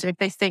do wonder if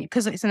they think,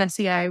 because it's an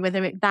SEO,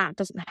 whether that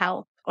doesn't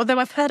help. Although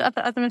I've heard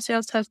other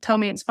SEOs tell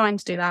me it's fine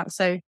to do that.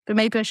 So, but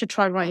maybe I should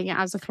try writing it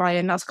as a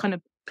client. That's kind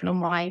of on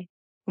my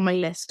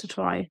list to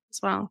try as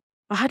well.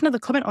 I had another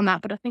comment on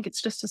that, but I think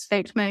it's just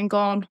escaped me and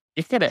gone.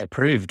 You get it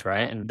approved,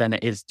 right? And then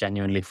it is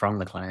genuinely from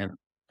the client.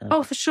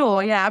 Oh, for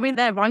sure. Yeah. I mean,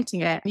 they're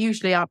writing it.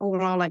 Usually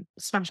I'll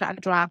smash out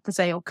a draft and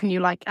say, can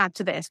you add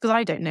to this? Because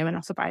I don't know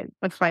enough about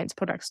my clients'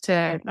 products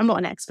I'm not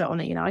an expert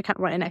on it. I can't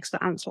write an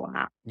expert answer on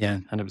that. Yeah,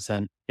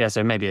 100%. Yeah.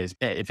 So maybe if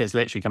it's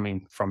literally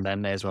coming from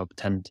them, may as well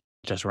pretend to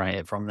just write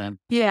it from them.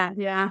 Yeah.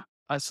 Yeah.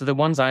 So the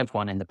ones I've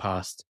won in the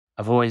past,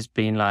 I've always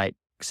been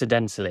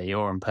accidentally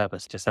or on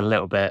purpose, just a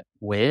little bit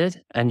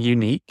weird and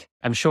unique.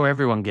 I'm sure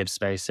everyone gives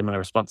very similar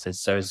responses.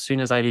 So as soon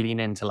as I lean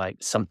into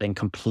something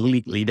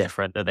completely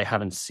different that they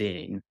haven't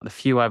seen, the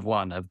few I've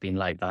won have been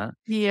like that.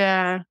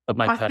 Yeah. But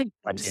my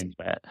personality into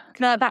it.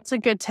 No, that's a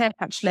good tip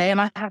actually.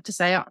 And I have to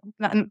say,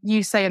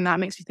 you saying that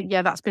makes me think,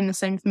 that's been the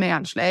same for me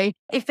actually.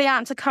 If the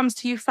answer comes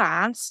to you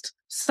fast,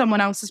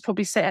 someone else has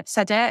probably said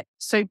it.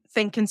 So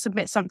think and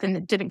submit something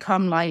that didn't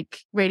come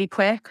really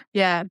quick.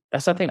 Yeah.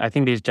 That's the thing. I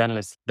think these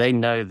journalists, they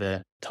know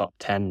the top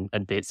 10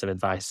 bits of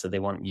advice. So they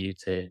want you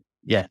to,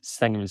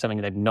 send something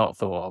they've not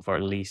thought of, or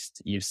at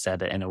least you've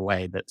said it in a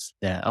way that's,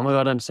 oh my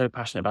God, I'm so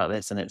passionate about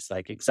this. And it's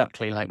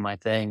exactly like my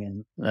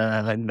thing.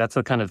 And that's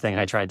the kind of thing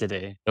I try to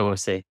do. But we'll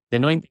see. The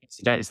annoying thing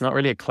is, it's not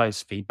really a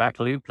close feedback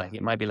loop.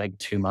 It might be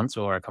 2 months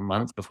or a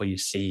month before you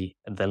see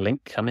the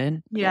link come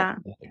in. Yeah.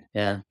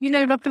 Yeah.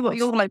 Roughly what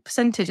your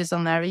percentages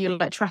on there? Are you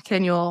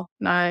tracking your,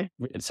 no?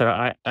 So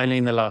I only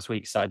in the last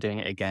week started doing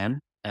it again.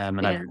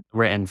 And I've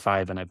written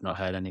 5 and I've not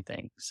heard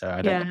anything. So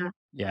I don't know.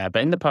 Yeah.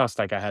 But in the past,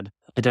 I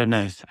don't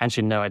know,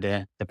 actually no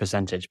idea the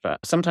percentage, but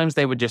sometimes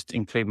they would just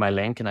include my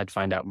link and I'd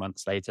find out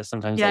months later.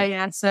 Sometimes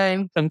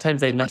same.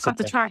 Sometimes they'd message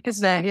the track,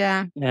 isn't it?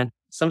 Yeah. Yeah.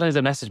 Sometimes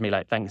they message me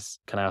thanks,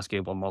 can I ask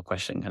you one more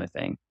question kind of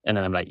thing? And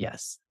then I'm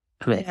yes.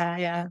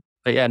 Yeah.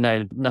 But yeah,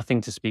 no,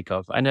 nothing to speak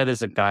of. I know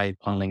there's a guy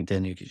on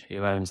LinkedIn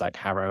who owns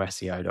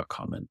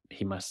HAROSEO.com and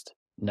he must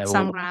know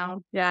Sam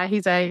Brown. Yeah,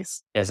 he's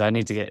ace. Yes, I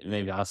need to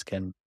maybe ask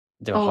him,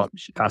 do a hot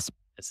customers.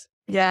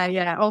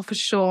 Yeah. Oh, for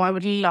sure. I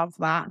would love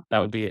that. That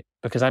would be it.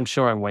 Because I'm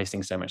sure I'm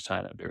wasting so much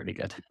time. That would be really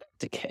good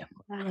to get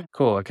him.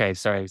 Cool. Okay.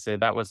 Sorry. So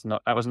that was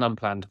an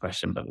unplanned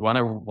question, but the one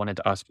I wanted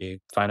to ask you,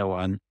 final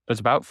one, was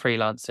about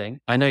freelancing.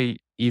 I know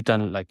you've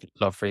done a lot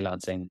of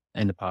freelancing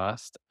in the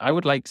past. I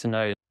would like to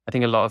know, I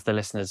think a lot of the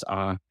listeners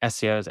are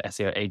SEOs,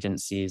 SEO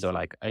agencies, or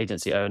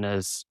agency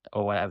owners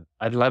or whatever.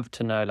 I'd love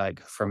to know,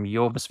 from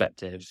your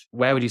perspective,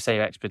 where would you say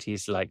your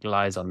expertise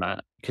lies on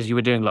that? Because you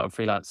were doing a lot of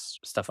freelance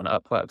stuff on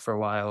Upwork for a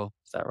while.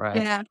 Is that right?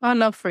 Yeah, I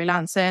love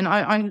freelancing.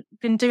 I've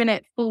been doing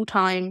it full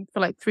time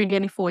for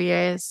nearly 4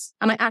 years.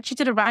 And I actually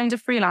did a round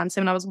of freelancing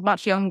when I was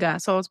much younger.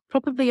 So I was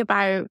probably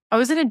I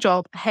was in a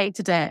job,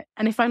 hated it.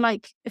 And if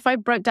I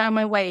broke down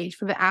my wage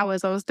for the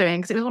hours I was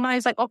doing, because it was one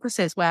of those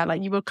offices where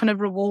you were kind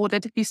of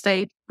rewarded if you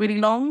stayed really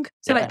long.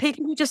 So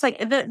people would just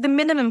the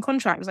minimum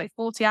contract was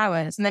 40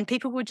 hours. And then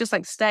people would just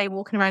stay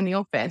walking around the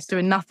office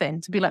doing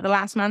nothing to be the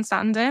last man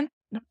standing.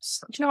 Do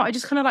you know what? I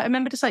just kind of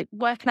remember just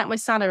working out my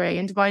salary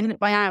and dividing it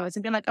by hours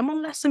and being I'm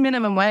on less than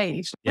minimum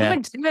wage. What am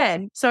I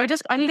doing? So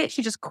I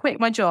literally just quit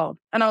my job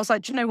and I was do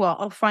you know what?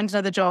 I'll find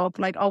another job.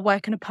 I'll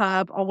work in a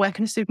pub. I'll work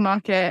in a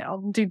supermarket.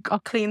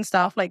 I'll clean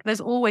stuff.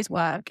 There's always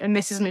work and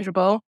this is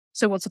miserable.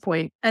 So what's the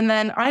point? And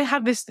then I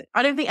have this,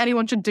 I don't think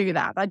anyone should do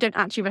that. I don't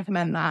actually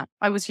recommend that.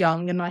 I was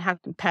young and I had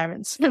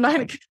parents.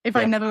 Like, if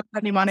I never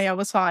had any money, I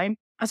was fine.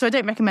 So I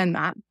don't recommend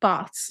that.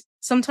 But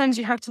sometimes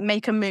you have to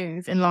make a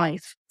move in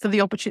life for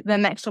the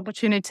next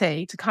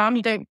opportunity to come.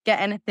 You don't get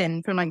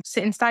anything from like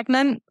sitting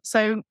stagnant.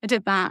 So I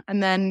did that.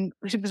 And then,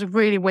 which was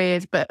really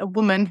weird, but a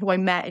woman who I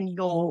met in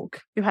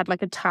York who had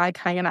like a tag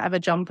hanging out of a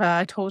jumper,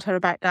 I told her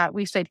about that.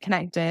 We stayed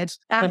connected.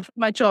 After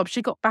my job,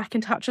 she got back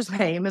in touch with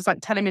me and was like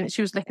telling me that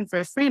she was looking for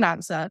a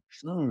freelancer.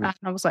 And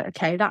I was like,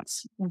 okay,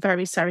 that's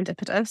very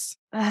serendipitous.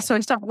 So I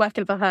started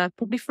working for her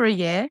probably for a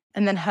year.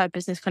 And then her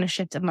business kind of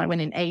shifted and I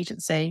went in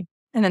agency.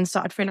 And then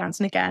started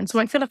freelancing again. So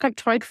I feel like I've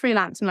tried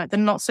freelancing like the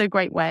not so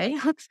great way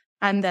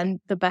and then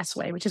the best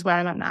way, which is where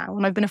I'm at now.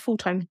 And I've been a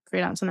full-time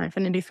freelancer now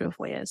for nearly 3 or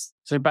 4 years.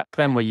 So back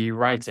then, were you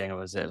writing or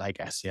was it like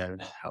SEO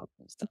help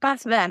and stuff? Back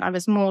then, I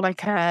was more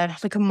like a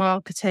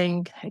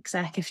marketing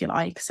exec, if you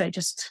like. So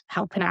just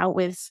helping out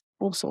with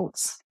all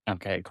sorts.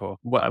 Okay, cool.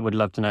 What I would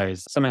love to know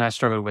is something I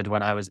struggled with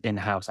when I was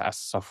in-house at a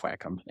software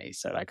company.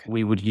 So like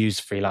we would use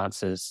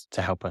freelancers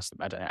to help us,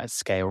 I don't know,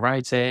 scale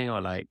writing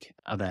or like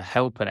other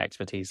help and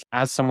expertise.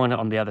 As someone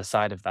on the other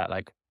side of that,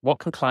 like what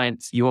can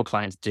your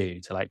clients do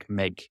to like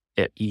make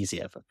it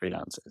easier for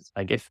freelancers?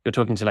 Like if you're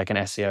talking to like an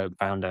SEO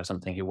founder or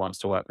something who wants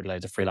to work with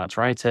loads of freelance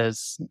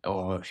writers,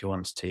 or if he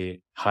wants to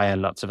hire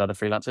lots of other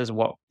freelancers,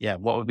 what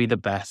would be the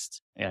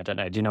best? Yeah, I don't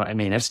know. Do you know what I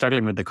mean? I'm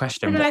struggling with the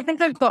question. I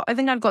think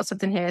I've got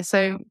something here.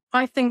 So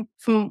I think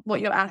from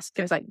what you're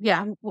asking is like,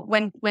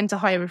 when to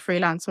hire a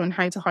freelancer and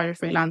how to hire a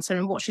freelancer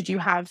and what should you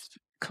have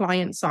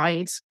client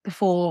side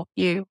before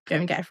you go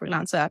and get a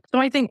freelancer. So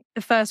I think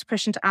the first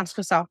question to ask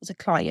yourself as a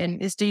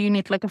client is, do you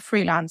need like a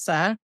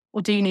freelancer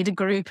or do you need a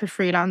group of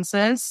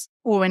freelancers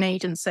or an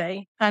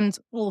agency? And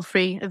all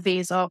three of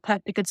these are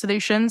perfectly good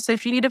solutions. So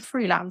if you need a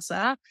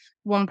freelancer,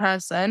 one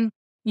person,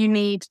 you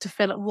need to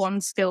fill up one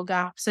skill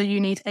gap. So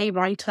you need a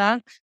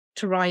writer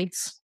to write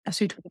a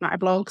suitable amount of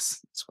blogs.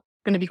 It's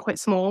going to be quite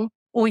small.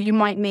 Or you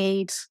might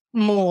need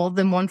more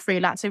than one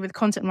freelancer with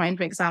content writing,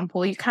 for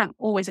example. You can't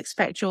always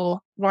expect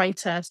your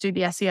writer to do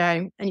the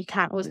SEO and you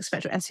can't always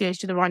expect your SEO to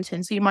do the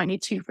writing. So you might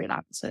need 2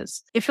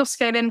 freelancers. If you're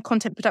scaling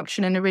content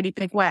production in a really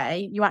big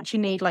way, you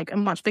actually need like a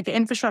much bigger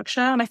infrastructure.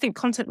 And I think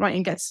content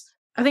writing gets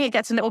a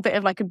little bit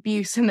of like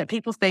abuse in that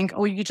people think,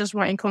 oh, you're just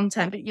writing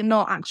content, but you're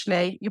not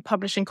actually. You're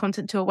publishing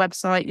content to a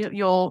website.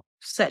 You're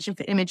searching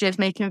for images,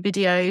 making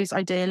videos,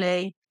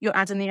 ideally. You're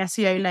adding the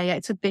SEO layer.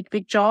 It's a big,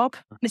 big job.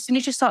 And as soon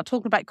as you start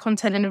talking about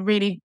content in a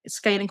really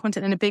scaling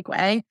content in a big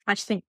way, I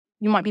just think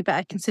you might be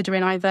better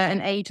considering either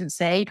an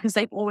agency because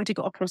they've already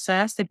got a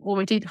process. They've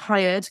already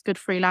hired good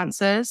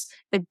freelancers.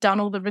 They've done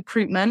all the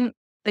recruitment.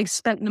 They've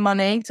spent the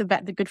money to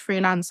vet the good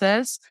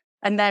freelancers.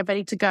 And they're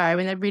ready to go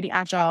and they're really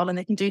agile and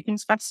they can do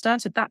things faster.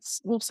 So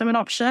that's also an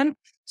option.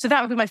 So that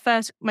would be my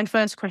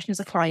first question as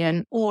a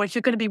client. Or if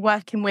you're going to be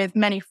working with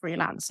many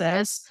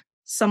freelancers,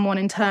 someone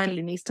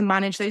internally needs to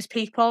manage those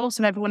people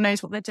so everyone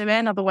knows what they're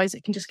doing. Otherwise,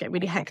 it can just get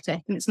really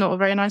hectic and it's not a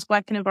very nice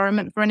working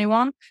environment for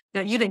anyone.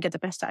 You don't get the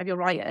best out of your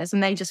writers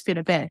and they just feel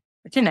a bit,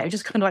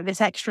 just kind of like this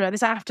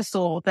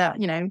afterthought that,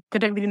 they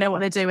don't really know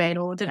what they're doing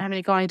or don't have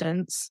any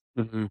guidance.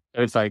 Mm-hmm.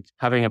 It's like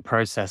having a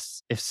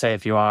process.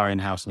 If you are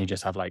in-house and you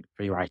just have like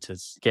 3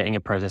 writers, getting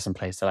a process in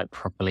place to like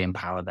properly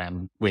empower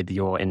them with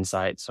your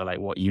insights or like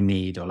what you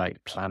need or like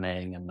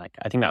planning. And like,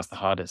 I think that's the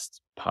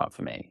hardest part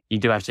for me. You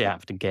do actually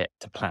have to get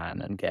to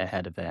plan and get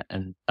ahead of it.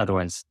 And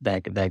otherwise they're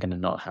going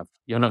to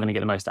you're not going to get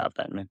the most out of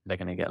them. They're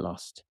going to get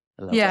lost.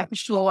 Yeah, for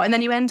sure. And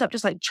then you end up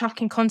just like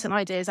chucking content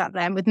ideas at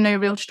them with no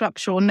real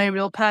structure or no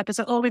real purpose.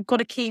 Like, we've got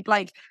to keep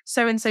like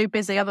so-and-so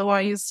busy.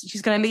 Otherwise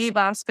she's going to leave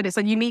us. But it's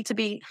like, you need to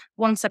be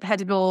one step ahead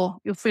of your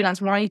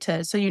freelance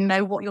writers. So you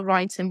know what you're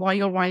writing, why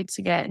you're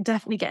writing it.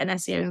 Definitely get an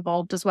SEO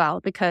involved as well,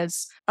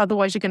 because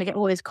otherwise you're going to get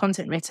all this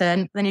content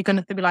written. Then you're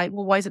going to be like,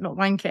 well, why is it not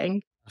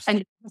ranking? And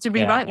you have to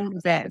rewrite all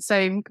of it.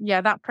 So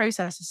yeah, that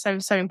process is so,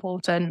 so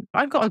important.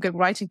 I've got a good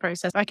writing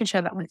process. I can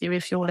share that with you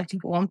if you're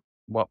looking for one.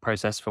 What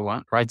process for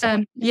what?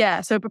 Writing?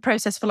 So a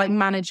process for like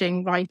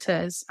managing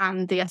writers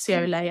and the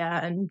SEO layer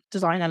and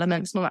design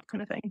elements and all that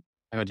kind of thing.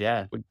 Oh, God,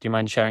 yeah. Do you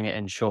mind sharing it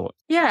in short?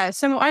 Yeah.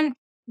 So I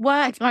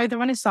work either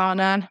on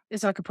Asana,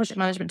 it's like a project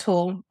management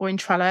tool, or in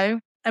Trello.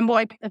 And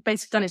what I've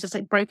basically done is just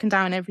like broken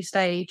down every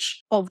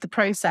stage of the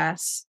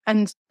process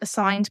and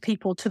assigned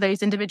people to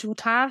those individual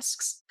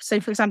tasks.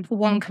 So for example, for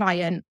one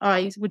client,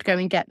 I would go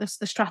and get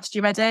the strategy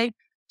ready.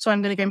 So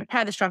I'm going to go and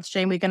prepare the strategy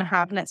and we're going to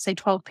have, let's say,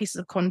 12 pieces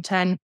of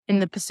content in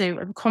the pursuit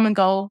of a common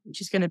goal,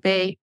 which is going to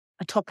be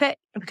a topic,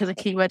 because a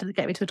keyword will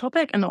get me to a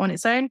topic and not on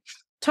its own.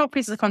 12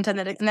 pieces of content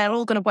and they're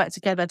all going to work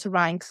together to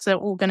rank. So they're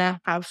all going to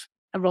have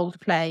a role to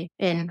play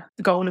in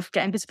the goal of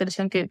getting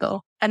visibility on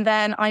Google. And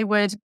then I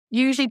would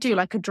usually do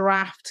like a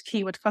draft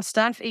keyword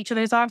cluster for each of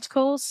those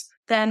articles.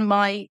 Then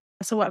I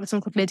work with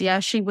someone called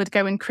Lydia. She would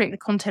go and create the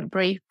content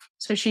brief.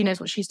 So she knows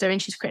what she's doing.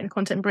 She's creating the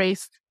content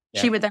brief.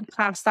 Yeah. She would then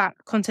pass that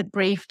content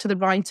brief to the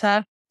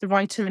writer. The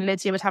writer and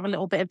Lydia would have a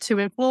little bit of to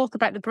and forth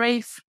about the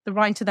brief. The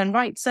writer then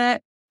writes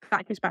it.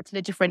 that goes back to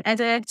the different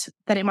edit.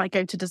 Then it might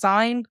go to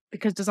design,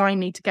 because design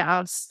need to get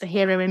us the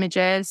hero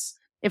images.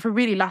 If we're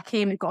really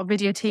lucky and we've got a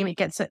video team, it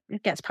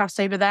gets passed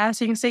over there.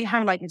 So you can see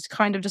how like it's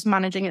kind of just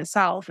managing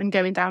itself and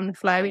going down the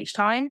flow each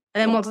time.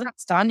 And then once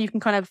that's done, you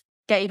can kind of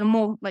get even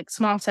more like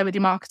smarter with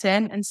your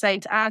marketing and say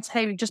to ads,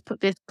 hey, we just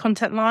put this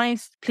content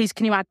live. Please,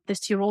 can you add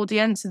this to your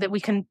audience so that we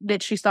can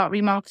literally start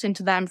remarketing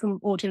to them from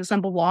audience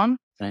number one?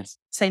 Nice.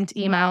 Same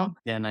to email.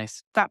 Yeah,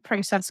 nice. That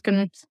process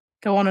can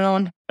go on and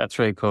on. That's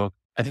really cool.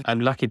 I think I'm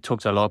lucky to talk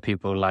to a lot of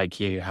people like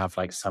you who have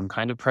like some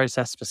kind of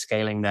process for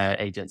scaling their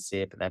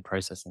agency, their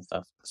process and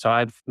stuff. So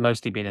I've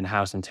mostly been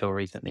in-house until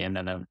recently, and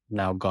then I've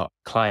now got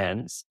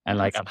clients, and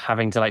like I'm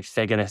having to like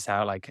figure this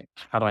out. Like,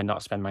 how do I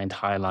not spend my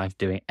entire life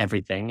doing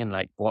everything? And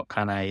like, what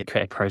can I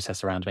create a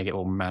process around to make it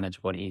all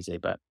manageable and easy?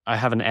 But I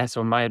have an S,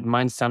 or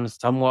mine sounds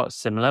somewhat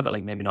similar, but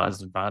like maybe not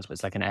as advanced, but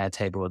it's like an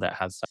Airtable that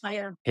has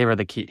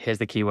here's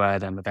the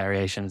keyword and the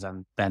variations,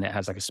 and then it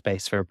has like a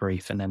space for a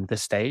brief, and then the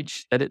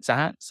stage that it's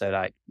at. So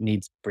like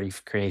needs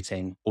brief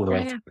creating all the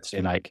way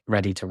to like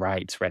ready to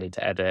write, ready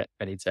to edit,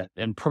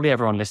 and probably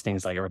everyone listening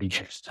is like already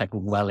just like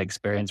well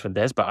experienced with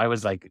this, but I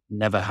was like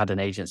never had an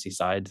agency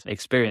side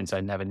experience.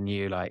 I never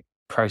knew like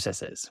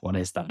processes. What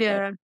is that?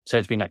 Yeah. So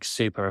it's been like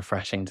super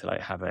refreshing to like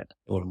have it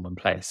all in one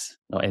place,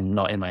 not in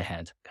my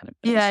head kind of.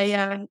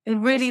 Yeah. It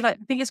really like,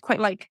 I think it's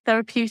quite like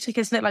therapeutic,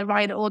 isn't it? Like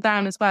write it all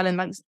down as well. And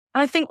like,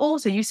 I think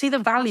also you see the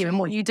value in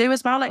what you do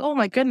as well. Like, oh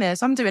my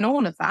goodness, I'm doing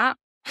all of that.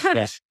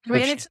 Yes.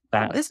 Really, it's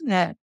that, isn't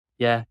it?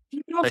 Yeah.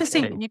 You can also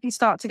see you can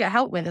start to get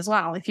help with as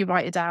well if you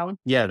write it down.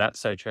 Yeah, that's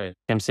so true.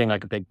 I'm seeing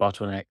like a big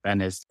bottleneck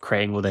then is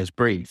creating all those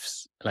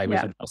briefs. Like we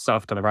said,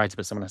 myself to the writer,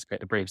 but someone has to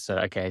create the briefs. So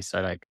okay, so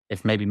like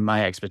if maybe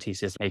my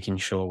expertise is making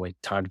sure we're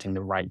targeting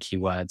the right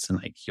keywords and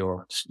like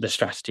the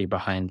strategy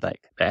behind like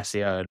the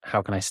SEO,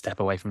 how can I step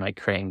away from like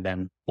creating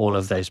then all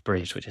of those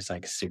briefs, which is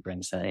like super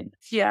insane.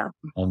 Yeah.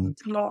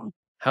 It's a lot.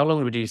 How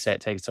long would you say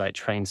it takes to like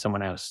train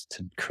someone else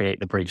to create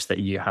the briefs that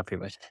you're happy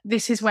with?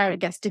 This is where it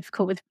gets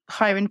difficult with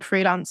hiring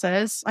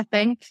freelancers, I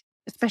think,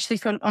 especially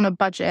if you're on a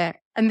budget.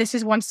 And this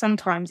is one,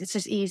 sometimes it's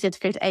just easier to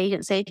go to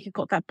agency if you've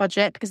got that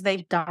budget because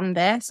they've done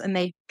this and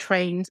they've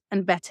trained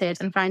and vetted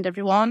and found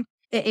everyone.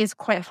 It is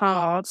quite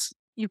hard.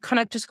 You kind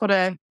of just got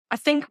to, I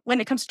think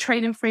when it comes to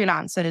training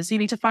freelancers, you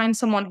need to find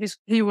someone who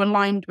you're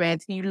aligned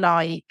with, you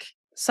like,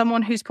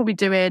 someone who's probably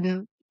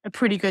doing a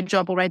pretty good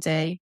job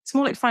already. It's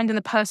more like finding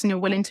the person you're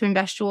willing to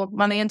invest your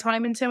money and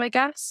time into, I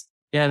guess.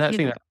 Yeah, that's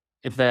the thing.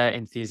 If they're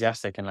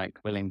enthusiastic and like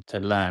willing to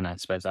learn, I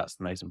suppose that's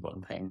the most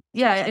important thing.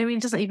 Yeah, I mean,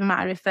 it doesn't even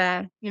matter if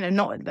they're,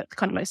 not at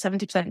kind of like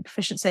 70%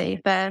 proficiency.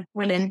 If they're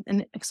willing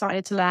and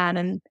excited to learn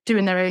and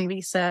doing their own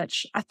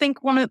research. I think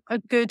a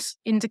good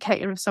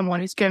indicator of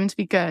someone who's going to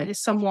be good is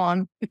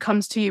someone who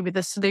comes to you with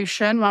a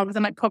solution rather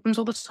than like problems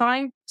all the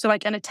time. So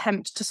like an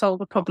attempt to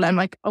solve a problem,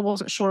 like I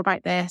wasn't sure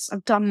about this,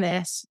 I've done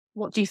this.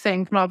 What do you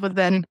think? Rather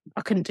than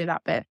I couldn't do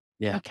that bit.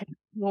 Yeah. Okay.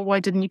 Well, why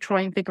didn't you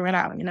try and figure it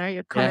out?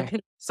 You're kind of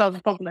solve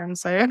the problem.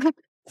 So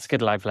it's a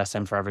good life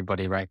lesson for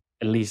everybody, right?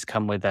 At least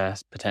come with a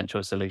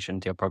potential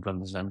solution to your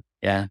problems. And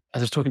I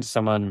was talking to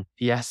someone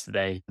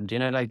yesterday. Do you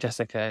know like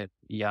Jessica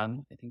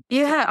Young? I think.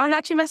 Yeah, I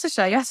actually messaged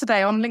her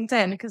yesterday on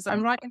LinkedIn because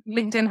I'm writing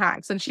LinkedIn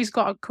hacks and she's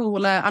got a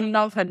cool, I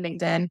love her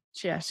LinkedIn.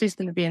 Yeah, she's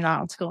going to be in that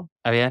article.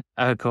 Oh yeah?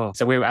 Oh, cool.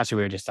 So we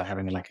were just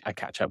having like a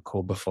catch up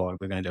call before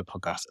we're going to do a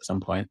podcast at some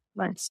point.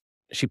 Nice.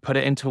 She put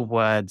it into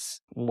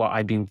words, what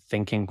I've been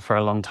thinking for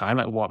a long time,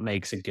 like what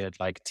makes a good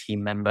like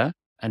team member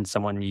and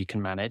someone you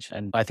can manage.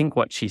 And I think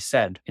what she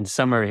said in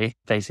summary,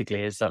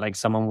 basically, is that like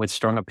someone with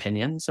strong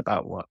opinions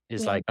about what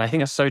is like, and I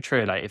think that's so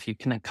true. Like if you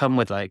can come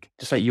with like,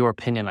 just like your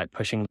opinion, like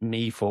pushing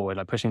me forward,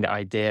 like pushing the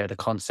idea, the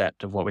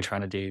concept of what we're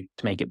trying to do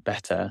to make it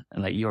better.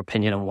 And like your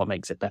opinion on what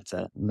makes it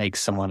better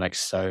makes someone like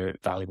so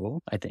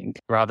valuable, I think,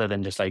 rather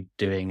than just like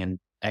doing and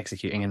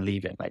executing and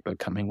leaving, like we're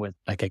coming with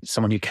like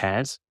someone who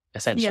cares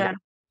essentially. Yeah.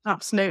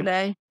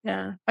 Absolutely.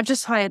 Yeah. I've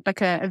just hired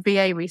like a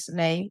VA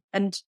recently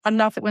and I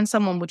love it when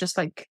someone will just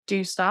like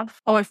do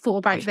stuff. Oh, I've thought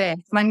about this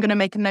and I'm going to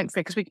make a note for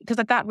it because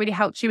like, that really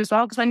helps you as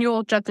well. Because when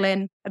you're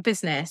juggling a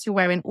business, you're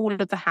wearing all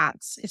of the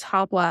hats. It's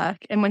hard work.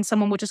 And when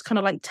someone will just kind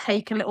of like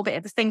take a little bit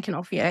of the thinking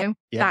off you,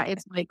 that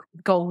is like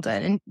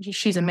golden. And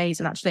she's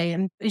amazing actually.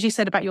 And as you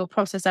said about your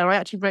process there, I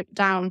actually wrote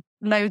down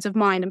loads of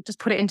mine and just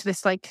put it into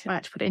this like, I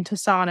actually put it into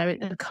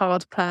Asana, a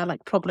card per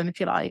like problem if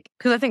you like.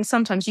 Because I think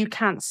sometimes you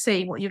can't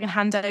see what you can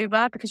hand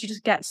over because you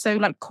just get so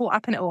like caught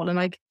up in it all. And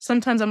like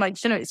sometimes I'm like,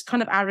 it's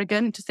kind of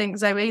arrogant to think,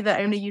 Zoe, that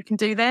only you can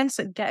do this.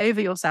 So get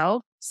over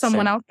yourself.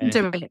 Someone else can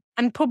do it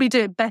and probably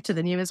do it better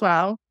than you as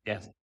well.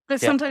 Yes. But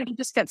sometimes you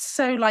just get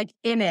so like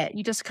in it,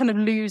 you just kind of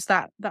lose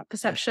that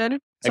perception.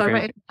 So I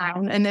wrote it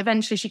down and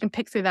eventually she can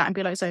pick through that and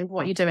be like, so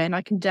what are you doing?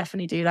 I can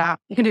definitely do that.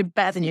 You can do it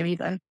better than you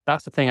even.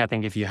 That's the thing. I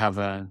think if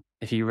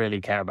you really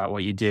care about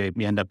what you do,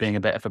 you end up being a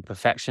bit of a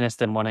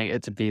perfectionist and wanting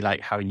it to be like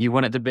how you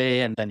want it to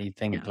be. And then you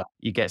think like,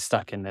 you get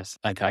stuck in this,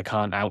 like, I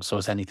can't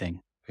outsource anything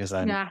because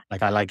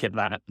I like it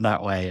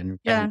that way.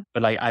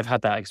 But like I've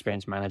had that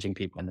experience managing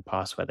people in the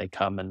past where they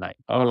come and like,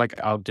 oh, like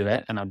I'll do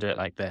it and I'll do it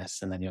like this.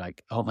 And then you're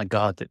like, oh my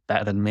God, it's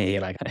better than me.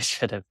 Like I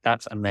should have,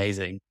 that's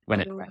amazing when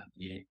it's better than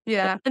you.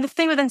 Yeah. And the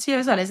thing with NCO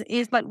as well is it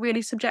is like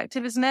really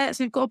subjective, isn't it?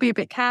 So you've got to be a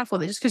bit careful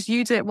that just because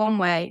you do it one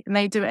way and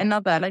they do it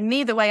another, like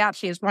neither way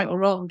actually is right or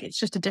wrong. It's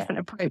just a different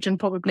approach and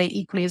probably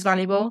equally as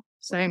valuable.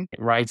 So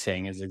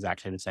writing is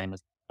exactly the same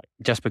as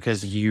just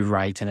because you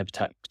write in a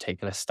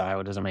particular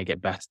style doesn't make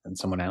it better than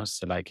someone else.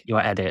 So like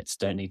your edits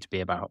don't need to be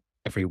about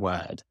every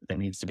word. It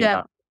needs to be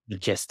about the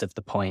gist of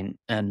the point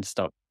and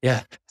stop.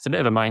 Yeah, it's a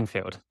bit of a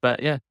minefield.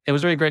 But yeah, it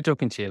was really great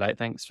talking to you. Like,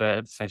 thanks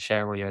for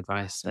sharing all your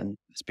advice. And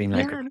it's been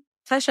like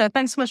pleasure.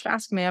 Thanks so much for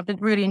asking me. I've been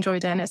really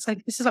enjoyed it. And it's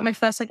like, this is like my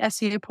first like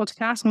SEO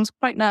podcast. I was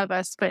quite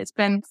nervous, but it's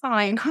been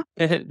fine.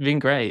 It's been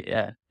great.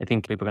 Yeah. I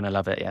think people are going to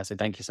love it. Yeah. So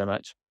thank you so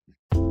much.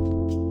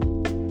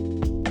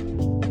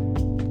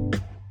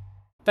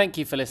 Thank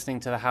you for listening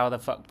to the How the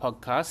Fuck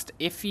podcast.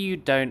 If you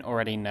don't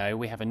already know,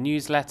 we have a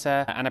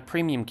newsletter and a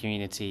premium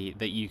community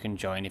that you can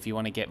join if you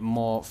want to get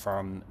more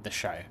from the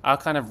show. Our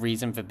kind of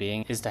reason for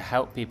being is to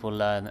help people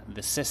learn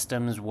the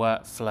systems,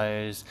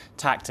 workflows,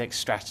 tactics,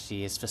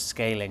 strategies for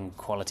scaling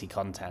quality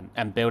content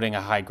and building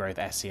a high growth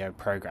SEO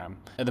program.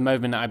 At the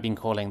moment, I've been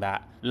calling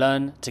that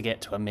learn to get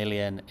to 1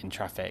 million in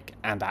traffic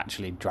and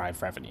actually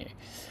drive revenue.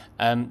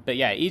 But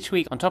yeah, each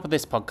week on top of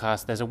this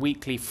podcast, there's a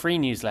weekly free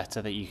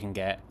newsletter that you can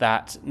get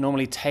that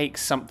normally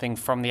takes something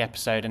from the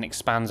episode and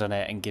expands on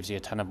it and gives you a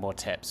ton of more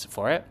tips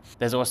for it.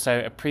 There's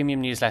also a premium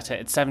newsletter.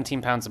 It's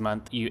 £17 a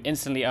month. You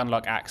instantly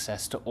unlock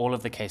access to all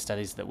of the case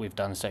studies that we've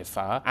done so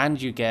far,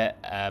 and you get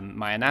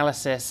my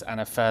analysis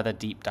and a further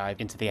deep dive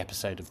into the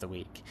episode of the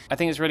week. I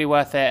think it's really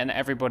worth it, and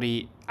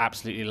everybody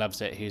absolutely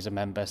loves it who's a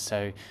member.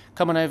 So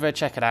come on over,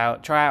 check it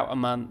out, try out a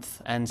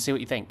month and see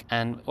what you think.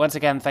 And once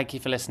again, thank you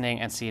for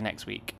listening and see you next week.